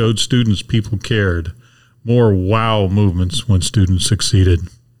who showed students people cared. More wow movements when students succeeded.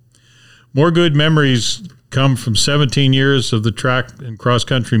 More good memories come from 17 years of the track and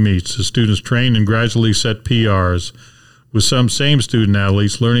cross-country meets as students trained and gradually set PRs, with some same student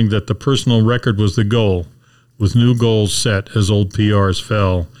athletes learning that the personal record was the goal, with new goals set as old PRs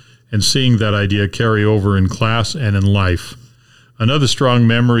fell, and seeing that idea carry over in class and in life. Another strong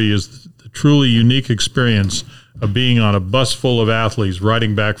memory is the truly unique experience of being on a bus full of athletes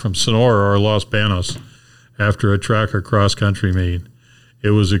riding back from Sonora or Los Banos after a track or cross-country meet. It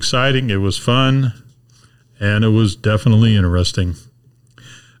was exciting, it was fun, and it was definitely interesting.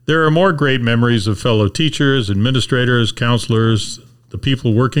 There are more great memories of fellow teachers, administrators, counselors, the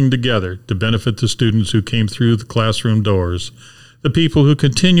people working together to benefit the students who came through the classroom doors, the people who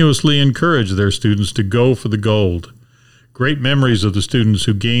continuously encourage their students to go for the gold. Great memories of the students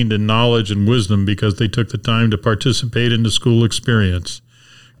who gained in knowledge and wisdom because they took the time to participate in the school experience.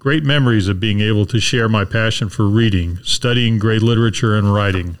 Great memories of being able to share my passion for reading, studying great literature and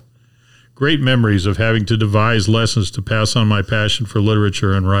writing. Great memories of having to devise lessons to pass on my passion for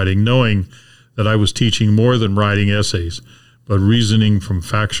literature and writing, knowing that I was teaching more than writing essays, but reasoning from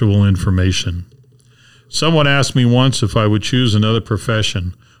factual information. Someone asked me once if I would choose another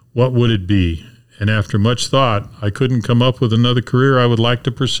profession, what would it be? And after much thought, I couldn't come up with another career I would like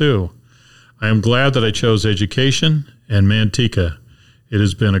to pursue. I am glad that I chose education and Manteca. It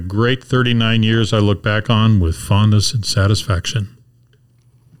has been a great 39 years I look back on with fondness and satisfaction.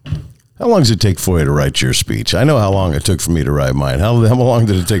 How long does it take for you to write your speech? I know how long it took for me to write mine. How long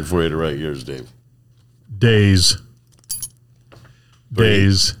did it take for you to write yours, Dave? Days.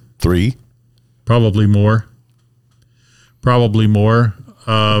 Days. 3? Probably more.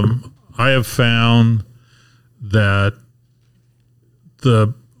 I have found that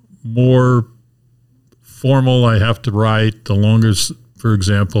the more formal I have to write, the longer, for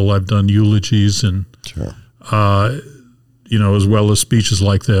example, I've done eulogies and, sure. As well as speeches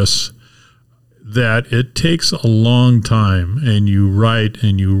like this, that it takes a long time, and you write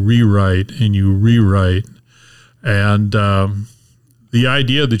and you rewrite and you rewrite. And the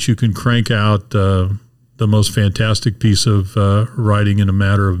idea that you can crank out the most fantastic piece of writing in a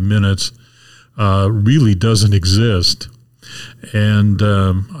matter of minutes really doesn't exist. And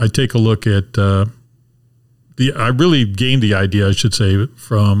I take a look at I really gained the idea, I should say,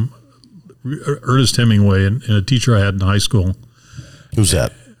 from Ernest Hemingway and a teacher I had in high school. Who's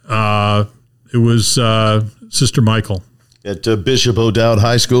that? It was Sister Michael. At Bishop O'Dowd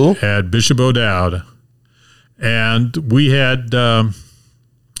High School? At Bishop O'Dowd. And we had,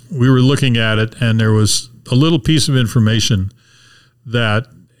 we were looking at it, and there was a little piece of information that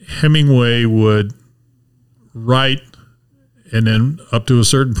Hemingway would write and then up to a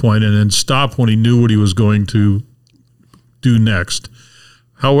certain point and then stop when he knew what he was going to do next.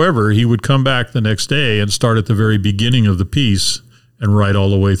 However, he would come back the next day and start at the very beginning of the piece and write all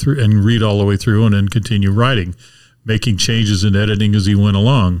the way through and read all the way through and then continue writing, making changes and editing as he went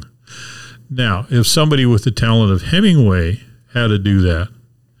along. Now, if somebody with the talent of Hemingway had to do that,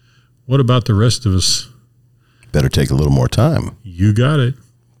 what about the rest of us? Better take a little more time. You got it.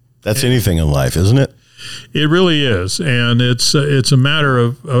 That's anything in life, isn't it? It really is, and it's a matter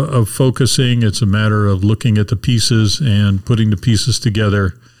of focusing. It's a matter of looking at the pieces and putting the pieces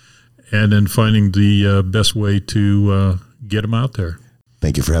together, and then finding the best way to get them out there.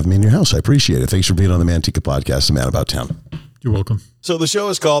 Thank you for having me in your house. I appreciate it. Thanks for being on the Manteca podcast, The Man About Town. You're welcome. So the show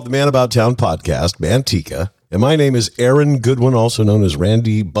is called The Man About Town Podcast, Manteca, and my name is Aaron Goodwin, also known as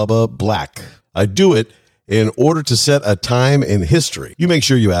Randy Bubba Black. I do it in order to set a time in history. You make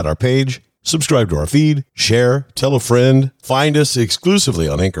sure you add our page, subscribe to our feed, share, tell a friend, find us exclusively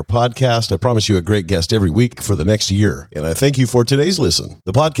on Anchor Podcast. I promise you a great guest every week for the next year. And I thank you for today's listen.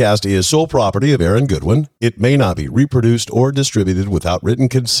 The podcast is sole property of Aaron Goodwin. It may not be reproduced or distributed without written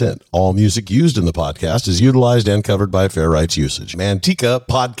consent. All music used in the podcast is utilized and covered by fair rights usage.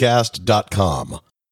 MantecaPodcast.com.